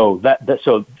 So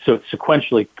so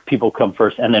sequentially people come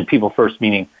first, and then people first,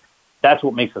 meaning that's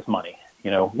what makes us money.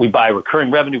 We buy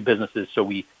recurring revenue businesses. So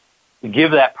we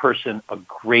give that person a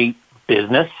great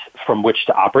business from which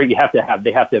to operate. They have to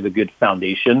have a good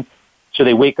foundation. So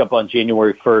they wake up on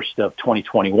January 1st of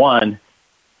 2021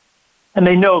 and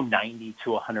they know 90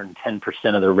 to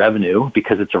 110% of their revenue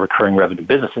because it's a recurring revenue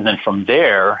business. And then from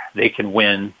there, they can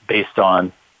win based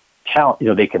on talent.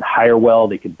 They can hire well,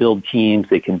 they can build teams,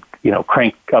 they can,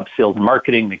 crank up sales and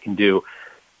marketing, they can do,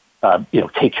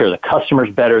 take care of the customers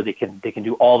better. They can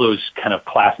do all those kind of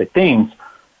classic things.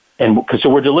 And so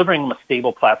we're delivering them a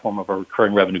stable platform of a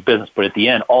recurring revenue business, but at the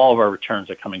end, all of our returns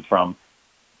are coming from,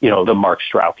 the Mark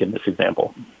Strauch in this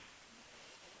example.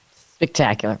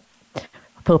 Spectacular.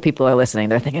 Poor people are listening.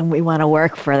 They're thinking, we want to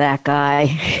work for that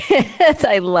guy.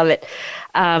 I love it.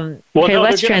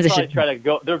 Let's transition.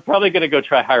 They're probably going to go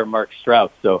try hire Mark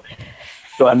Strauch. So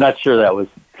I'm not sure that was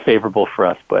favorable for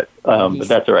us, but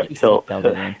that's all right.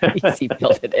 He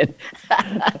built it in.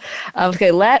 Okay,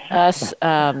 let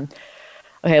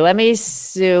me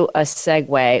do a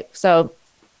segue. So,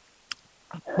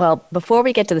 before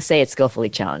we get to the Say It Skillfully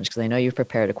challenge, because I know you've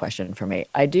prepared a question for me,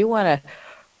 I do want to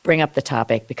bring up the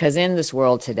topic because in this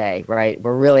world today, right,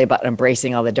 we're really about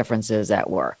embracing all the differences at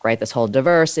work, right? This whole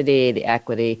diversity, the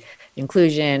equity,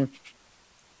 inclusion,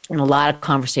 and a lot of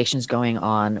conversations going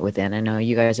on within. I know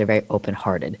you guys are very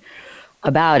open-hearted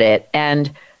about it.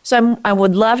 And so I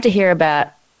would love to hear about,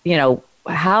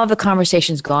 how the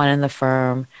conversation's gone in the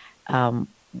firm.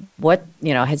 What,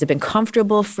 has it been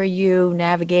comfortable for you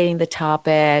navigating the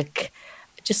topic?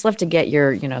 Just love to get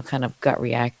your, kind of gut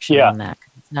reaction on that.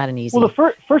 It's not an easy. Well,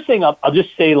 the first thing I'll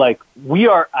just say, we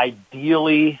are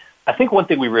ideally, I think one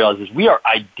thing we realize is we are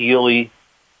ideally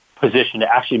positioned to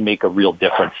actually make a real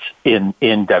difference in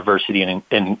diversity and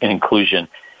inclusion.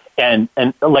 And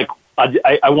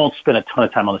I won't spend a ton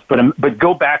of time on this, but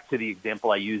go back to the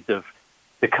example I used of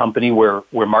the company where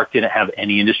Mark didn't have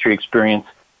any industry experience.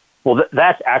 Well,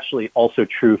 that's actually also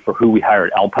true for who we hire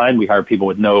at Alpine. We hire people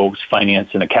with no finance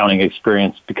and accounting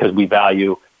experience because we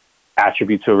value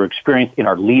attributes over experience. In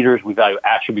our leaders, we value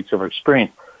attributes over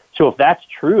experience. So if that's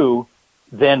true,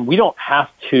 then we don't have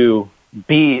to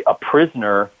be a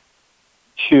prisoner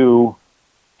to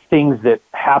things that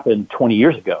happened 20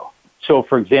 years ago. So,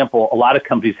 for example, a lot of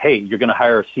companies, hey, you're going to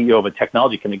hire a CEO of a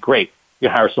technology company. Great. You're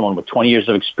going to hire someone with 20 years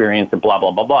of experience and blah,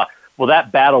 blah, blah, blah. Well,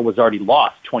 that battle was already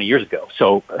lost 20 years ago.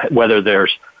 So whether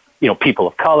there's, people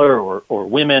of color or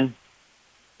women,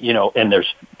 and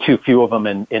there's too few of them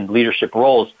in leadership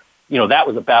roles, that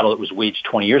was a battle that was waged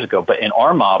 20 years ago. But in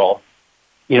our model,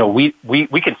 we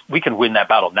can win that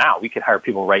battle now. We can hire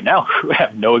people right now who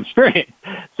have no experience.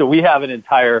 So we have an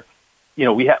entire,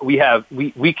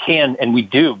 we can and we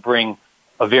do bring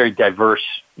a very diverse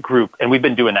group, and we've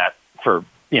been doing that for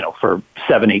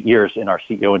 7-8 years in our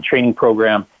CEO and training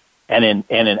program and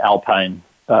in Alpine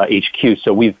HQ.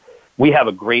 So we have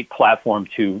a great platform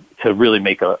to really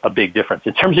make a big difference.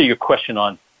 In terms of your question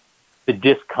on the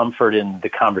discomfort in the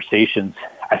conversations,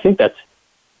 I think that's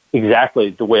exactly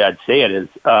the way I'd say it is.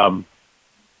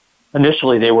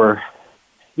 Initially, they were,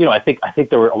 I think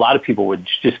there were a lot of people would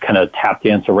just kind of tap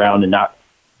dance around and not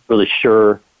really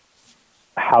sure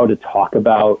how to talk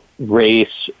about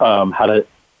race, how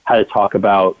to talk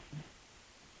about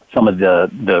some of the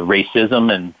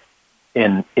racism and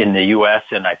in the U.S.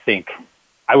 And I think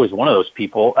I was one of those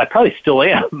people. I probably still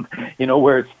am,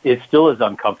 where it still is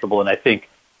uncomfortable. And I think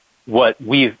what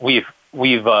we've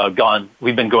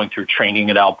been going through training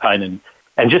at Alpine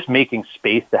and just making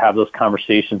space to have those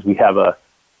conversations. We have a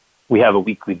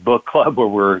weekly book club where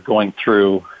we're going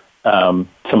through some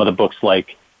of the books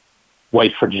like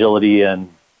White Fragility and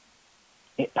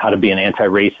How to Be an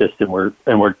Anti-Racist,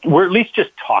 and we're at least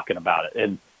just talking about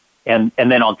it. And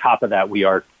then on top of that, we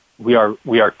are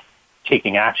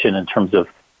taking action in terms of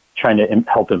trying to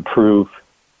help improve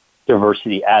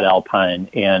diversity at Alpine,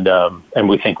 and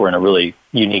we think we're in a really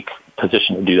unique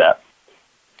position to do that.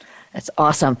 That's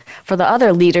awesome. For the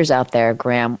other leaders out there,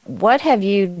 Graham, what have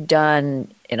you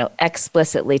done,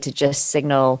 explicitly to just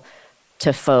signal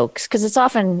to folks? Because it's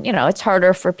often, it's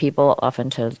harder for people often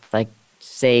to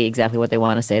say exactly what they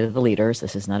want to say to the leaders.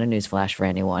 This is not a newsflash for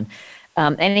anyone.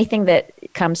 Anything that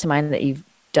comes to mind that you've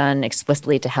done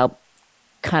explicitly to help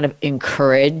kind of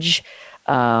encourage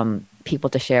people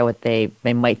to share what they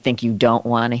might think you don't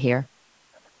want to hear?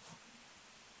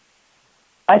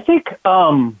 I think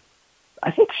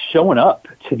showing up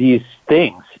to these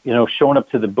things, showing up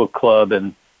to the book club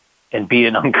and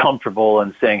being uncomfortable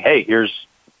and saying, hey, here's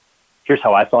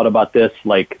how I thought about this.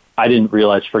 Like, I didn't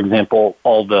realize, for example,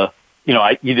 all the,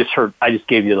 I just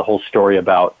gave you the whole story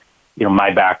about,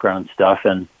 my background stuff.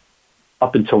 And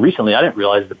up until recently, I didn't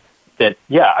realize that,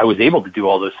 I was able to do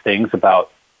all those things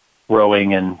about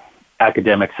rowing and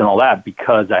academics and all that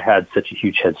because I had such a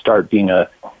huge head start being a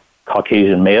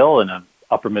Caucasian male and an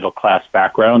upper middle class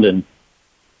background. And,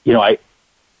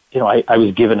 I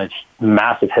was given a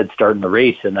massive head start in the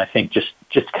race. And I think just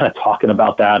kind of talking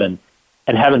about that and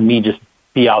having me just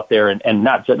be out there and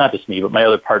not just me, but my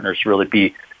other partners really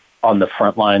be on the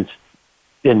front lines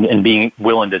and being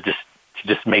willing to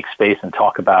just make space and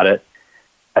talk about it,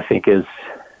 I think is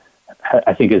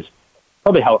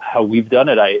probably how we've done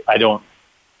it. I don't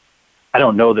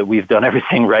know that we've done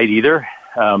everything right either.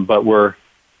 But we're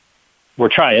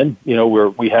trying,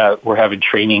 we're having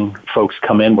training folks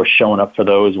come in. We're showing up for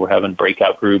those. We're having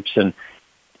breakout groups and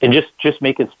just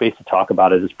making space to talk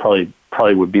about it is probably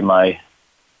would be my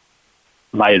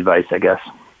advice, I guess.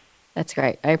 That's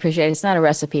great. I appreciate it. It's not a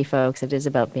recipe, folks. It is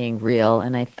about being real.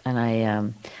 And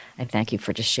I thank you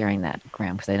for just sharing that,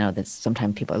 Graham, because I know that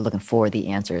sometimes people are looking for the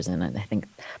answers. And I think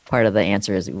part of the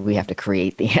answer is we have to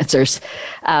create the answers.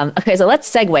 Okay, so let's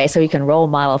segue so you can role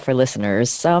model for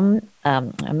listeners.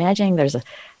 Imagining there's a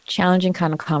challenging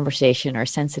kind of conversation or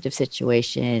sensitive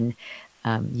situation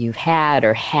you've had,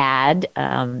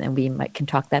 and we can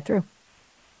talk that through.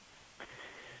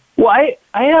 Well, I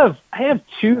have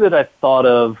two that I've thought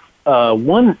of.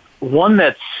 One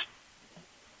that's,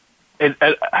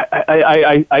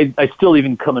 I still,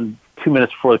 even coming 2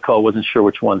 minutes before the call, wasn't sure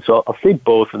which one. So I'll say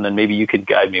both, and then maybe you could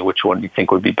guide me which one you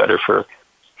think would be better for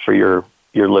your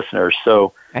listeners.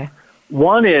 So okay.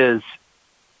 One is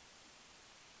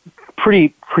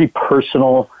pretty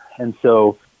personal, and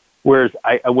so whereas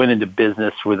I went into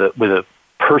business with a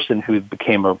person who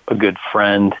became a good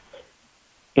friend,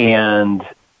 and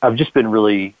I've just been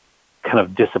really kind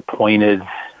of disappointed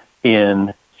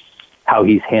in how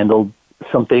he's handled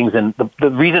some things. And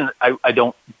the reason I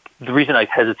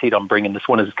hesitate on bringing this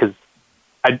one is because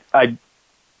I'd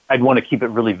want to keep it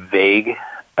really vague.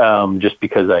 just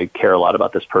because I care a lot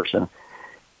about this person.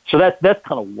 So that's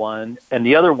kind of one. And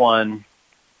the other one,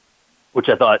 which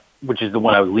is the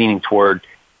one I was leaning toward,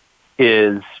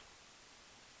 is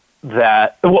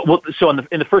that, so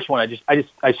in the first one,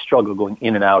 I struggle going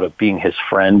in and out of being his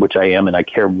friend, which I am, and I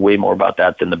care way more about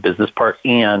that than the business part,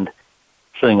 and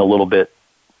feeling a little bit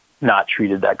not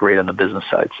treated that great on the business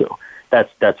side. So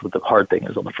that's what the hard thing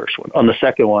is on the first one. On the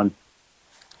second one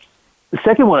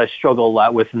I struggle a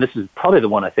lot with, and this is probably the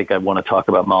one I think I want to talk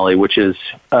about, Molly, which is,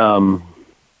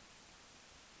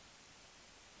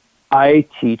 I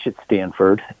teach at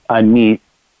Stanford. I meet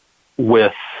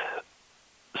with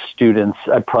students.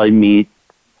 I probably meet,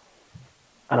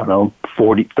 30,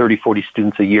 40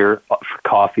 students a year for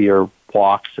coffee or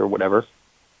walks or whatever.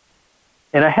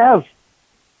 And I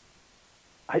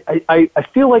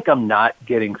feel like I'm not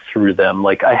getting through them.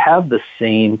 Like, I have the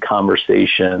same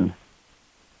conversation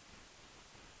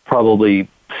probably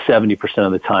 70%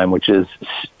 of the time, which is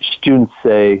students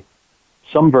say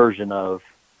some version of,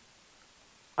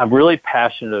 I'm really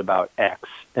passionate about X,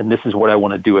 and this is what I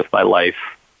want to do with my life.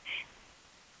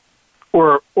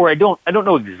 Or I don't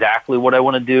know exactly what I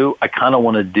want to do. I kind of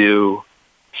want to do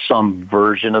some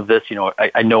version of this.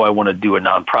 I know I want to do a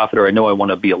nonprofit, or I know I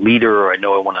want to be a leader, or I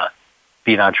know I want to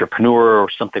be an entrepreneur or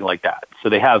something like that. So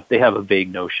they have a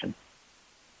vague notion.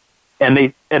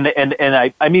 And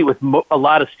I meet with a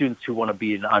lot of students who want to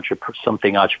be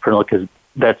something entrepreneurial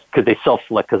because they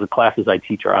self-select, because the classes I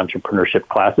teach are entrepreneurship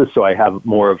classes. So I have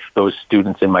more of those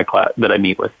students in my class that I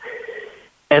meet with.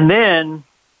 And then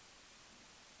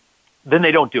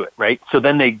they don't do it, right? So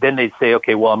then they say,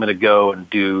 okay, well, I'm going to go and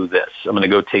do this. I'm going to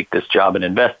go take this job in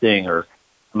investing, or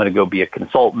I'm going to go be a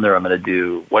consultant, or I'm going to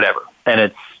do whatever.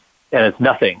 And it's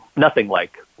nothing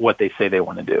like what they say they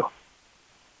want to do.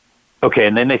 Okay,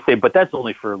 and then they say, but that's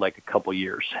only for like a couple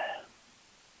years.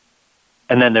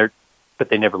 And then but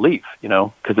they never leave,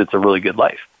 because it's a really good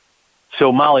life.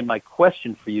 So Molly, my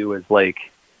question for you is like,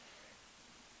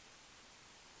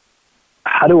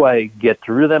 how do I get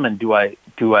through to them? And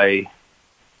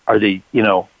are they,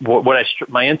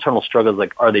 my internal struggle is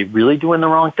like, are they really doing the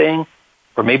wrong thing?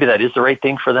 Or maybe that is the right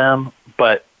thing for them.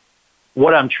 But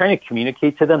what I'm trying to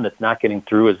communicate to them that's not getting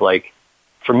through is like,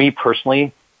 for me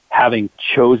personally, having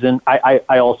chosen,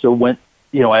 I also went,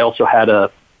 I also had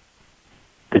the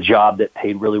job that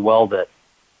paid really well that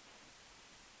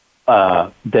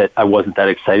I wasn't that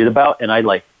excited about.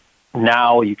 And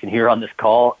now you can hear on this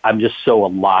call, I'm just so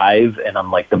alive, and I'm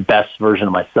like the best version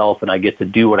of myself, and I get to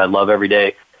do what I love every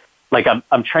day. Like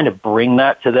I'm trying to bring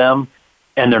that to them,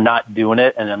 and they're not doing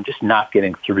it, and I'm just not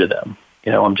getting through to them.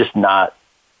 I'm just not,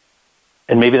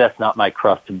 and maybe that's not my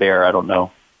cross to bear. I don't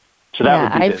know. So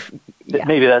that would be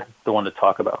maybe that's the one to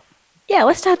talk about. Yeah,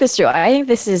 let's talk this through. I think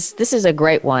this is a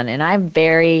great one, and I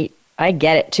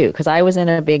get it too, because I was in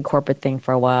a big corporate thing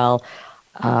for a while.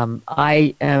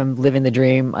 I am living the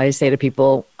dream. I say to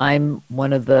people, I'm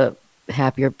one of the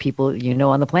happier people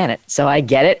on the planet. So I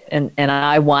get it, and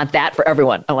I want that for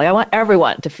everyone. I want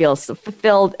everyone to feel so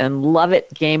fulfilled and love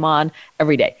it, game on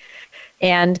every day.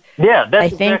 And yeah,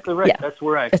 that's exactly right. Yeah, that's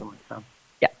where I come from.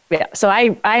 Yeah. So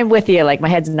I'm with you. Like, my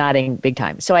head's nodding big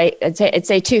time. So I'd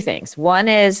say two things. One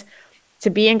is to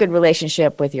be in good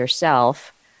relationship with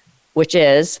yourself, which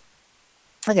is,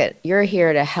 okay, you're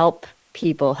here to help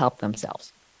people help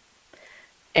themselves.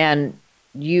 And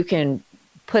you can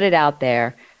put it out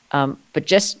there, but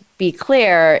just be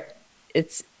clear,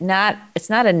 it's not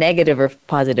a negative or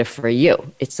positive for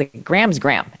you. It's like Graham's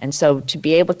Graham. And so to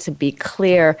be able to be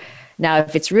clear, now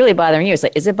if it's really bothering you, it's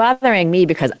like, is it bothering me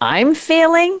because I'm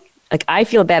failing? Like, I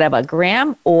feel bad about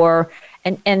Graham,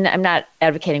 and I'm not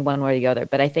advocating one way or the other,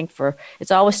 but I think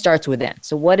it always starts within.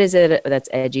 So what is it that's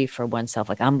edgy for oneself?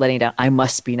 Like, I'm letting down, I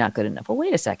must be not good enough. Well,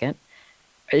 wait a second.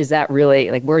 Is that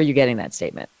really, like, where are you getting that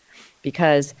statement?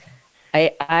 Because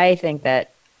I think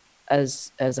that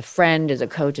as a friend, as a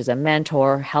coach, as a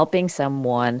mentor, helping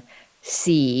someone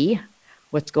see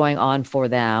what's going on for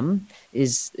them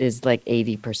is like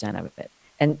 80% of it.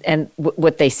 And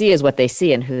what they see is what they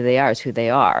see, and who they are is who they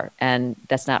are. And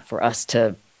that's not for us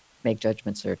to make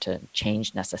judgments or to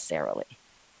change necessarily.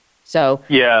 So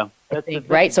yeah,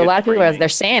 right. So a lot of people they're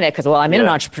saying it because, well, I'm in an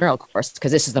entrepreneurial course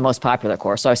because this is the most popular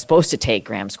course. So I was supposed to take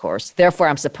Graham's course. Therefore,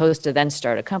 I'm supposed to then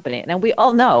start a company. And we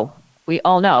all know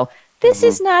this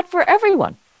is not for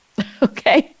everyone.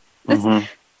 Okay.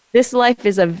 This life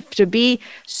is to be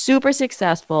super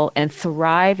successful and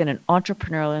thrive in an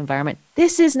entrepreneurial environment.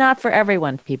 This is not for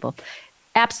everyone, people.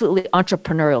 Absolutely,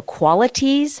 entrepreneurial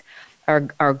qualities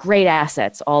are great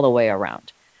assets all the way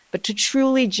around. But to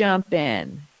truly jump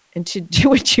in and to do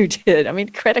what you did, I mean,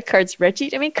 credit card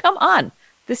spreadsheet, I mean, come on.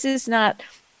 This is not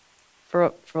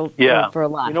for a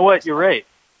lot. You know what? You're right.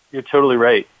 You're totally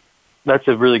right. That's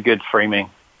a really good framing.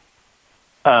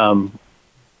 I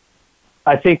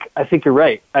think you're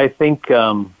right. I think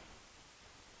that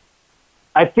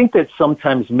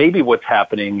sometimes maybe what's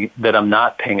happening that I'm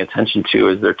not paying attention to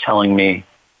is they're telling me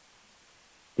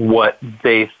what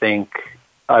they think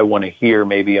I want to hear,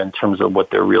 maybe in terms of what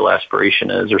their real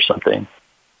aspiration is or something.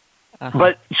 Uh-huh.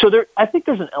 But so I think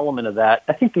there's an element of that.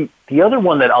 I think the other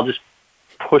one that I'll just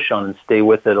push on and stay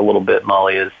with it a little bit,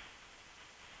 Molly, is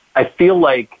I feel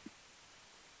like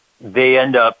they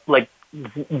end up like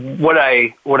what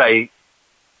I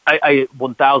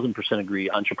 1000% agree.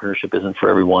 Entrepreneurship isn't for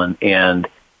everyone, and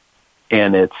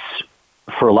it's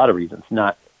for a lot of reasons.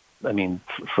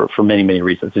 For many, many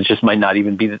reasons. It just might not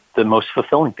even be the most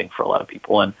fulfilling thing for a lot of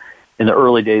people. And in the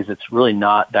early days, it's really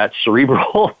not that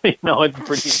cerebral. It's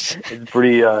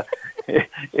pretty.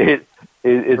 It's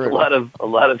a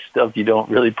lot of stuff you don't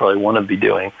really probably want to be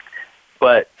doing.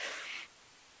 But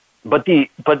what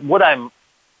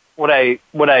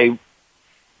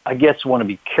I guess want to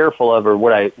be careful of, or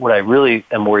what I really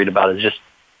am worried about, is just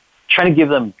trying to give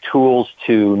them tools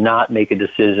to not make a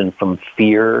decision from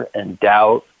fear and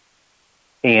doubt,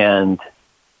 and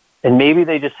maybe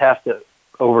they just have to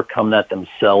overcome that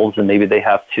themselves, and maybe they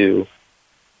have to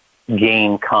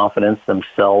gain confidence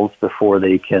themselves before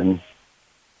they can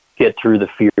get through the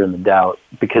fear and the doubt,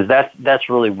 because that's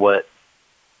really where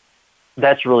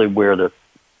they're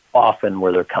often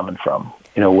where they're coming from.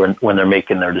 When they're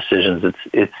making their decisions,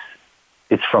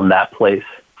 it's from that place.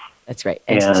 That's right.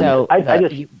 And so I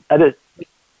just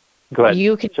go ahead.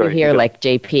 You can hear like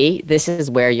JP. This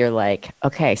is where you're like,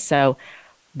 okay, so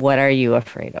what are you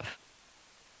afraid of?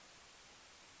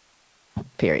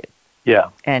 Period. Yeah.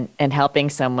 And helping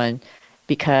someone,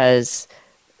 because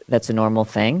that's a normal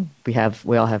thing. We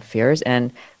all have fears,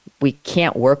 and we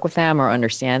can't work with them or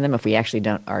understand them if we actually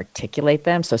don't articulate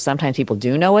them. So sometimes people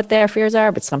do know what their fears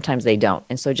are, but sometimes they don't.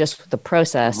 And so just the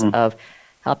process of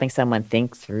helping someone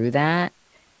think through that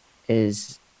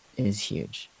is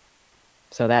huge.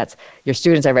 So your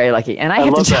students are very lucky. And I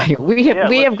have to tell you, we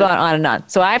have gone on and on.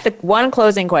 So I have one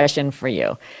closing question for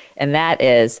you, and that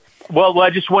is, well, I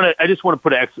just want to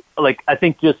put I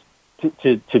think just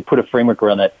to put a framework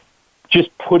around that, just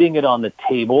putting it on the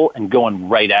table and going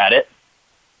right at it,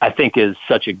 I think is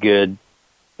such a good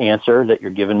answer that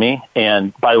you're giving me.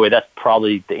 And by the way, that's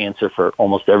probably the answer for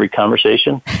almost every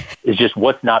conversation, is just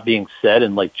what's not being said,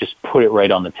 and like just put it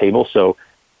right on the table. So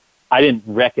I didn't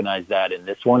recognize that in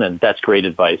this one, and that's great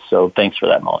advice. So thanks for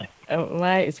that, Molly. Oh,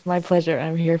 it's my pleasure.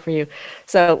 I'm here for you.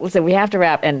 So listen, we have to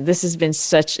wrap, and this has been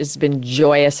it's been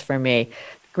joyous for me.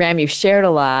 Graham, you've shared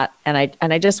a lot, and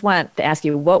I just want to ask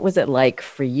you, what was it like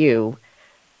for you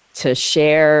to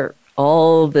share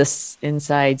all this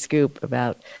inside scoop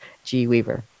about G.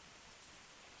 Weaver?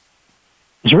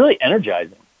 It's really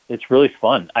energizing. It's really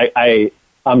fun.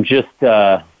 I'm just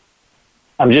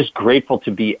grateful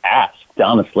to be asked,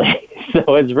 honestly.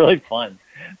 So it's really fun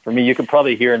for me. You can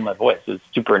probably hear in my voice. It's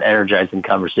super an energizing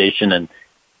conversation, and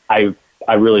I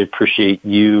really appreciate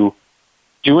you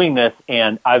doing this.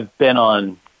 And I've been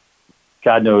on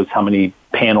God knows how many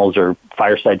panels or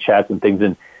fireside chats and things,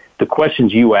 and the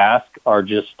questions you ask are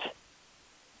just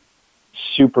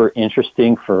super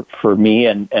interesting for me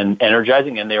and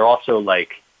energizing. And they're also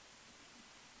like,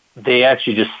 they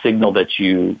actually just signal that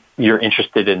you're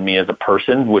interested in me as a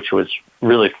person, which was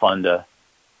really fun to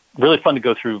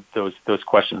go through those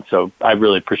questions. So I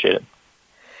really appreciate it.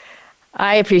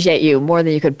 I appreciate you more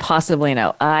than you could possibly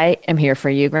know. I am here for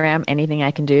you, Graham. Anything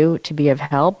I can do to be of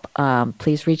help,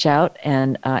 please reach out.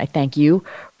 And I thank you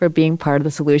for being part of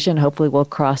the solution. Hopefully our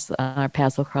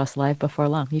paths will cross live before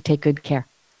long. You take good care.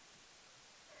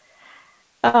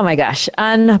 Oh my gosh,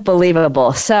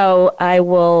 unbelievable. So I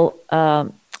will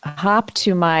hop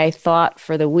to my thought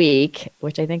for the week,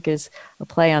 which I think is a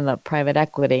play on the private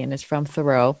equity, and it's from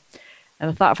Thoreau. And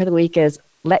the thought for the week is,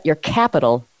 let your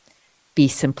capital be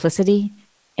simplicity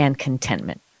and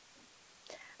contentment.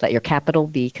 Let your capital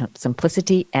be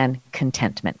simplicity and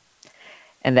contentment.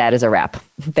 And that is a wrap.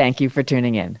 Thank you for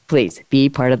tuning in. Please be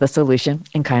part of the solution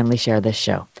and kindly share this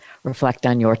show. Reflect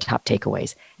on your top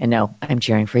takeaways. And know I'm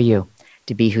cheering for you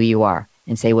to be who you are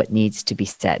and say what needs to be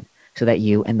said so that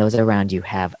you and those around you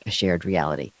have a shared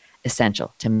reality,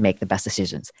 essential to make the best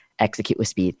decisions, execute with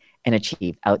speed, and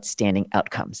achieve outstanding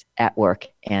outcomes at work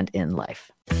and in life.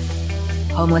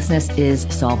 Homelessness is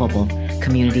solvable.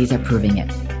 Communities are proving it.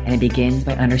 And it begins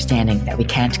by understanding that we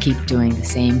can't keep doing the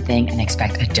same thing and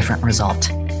expect a different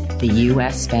result. The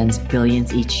U.S. spends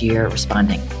billions each year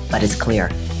responding, but it's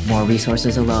clear more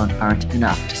resources alone aren't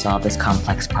enough to solve this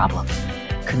complex problem.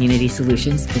 Community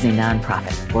Solutions is a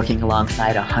nonprofit working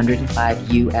alongside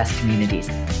 105 U.S. communities,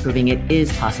 proving it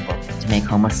is possible to make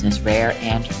homelessness rare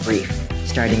and brief,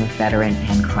 starting with veteran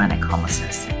and chronic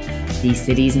homelessness. These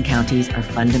cities and counties are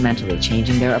fundamentally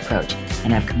changing their approach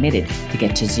and have committed to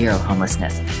get to zero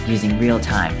homelessness using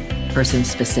real-time,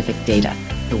 person-specific data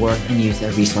to work and use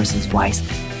their resources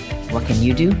wisely. What can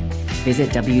you do?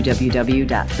 Visit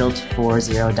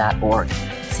www.built40.org.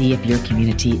 See if your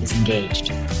community is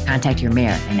engaged. Contact your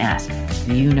mayor and ask,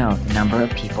 do you know the number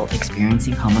of people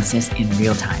experiencing homelessness in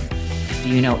real time? Do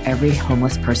you know every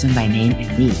homeless person by name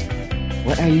and need?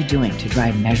 What are you doing to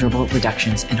drive measurable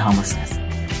reductions in homelessness?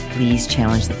 Please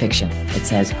challenge the fiction that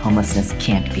says homelessness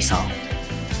can't be solved.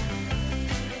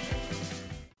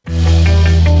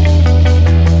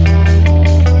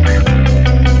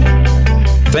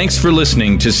 Thanks for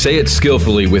listening to Say It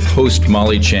Skillfully with host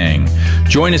Molly Chang.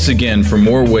 Join us again for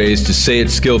more ways to say it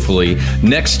skillfully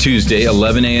next Tuesday,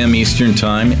 11 a.m. Eastern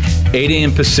Time, 8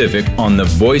 a.m. Pacific on the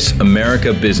Voice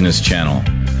America Business Channel.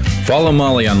 Follow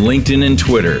Molly on LinkedIn and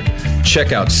Twitter.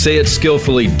 Check out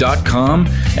sayitskillfully.com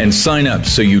and sign up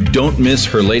so you don't miss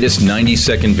her latest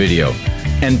 90-second video.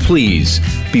 And please,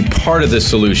 be part of the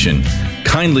solution.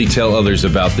 Kindly tell others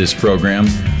about this program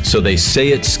so they say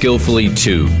it skillfully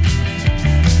too.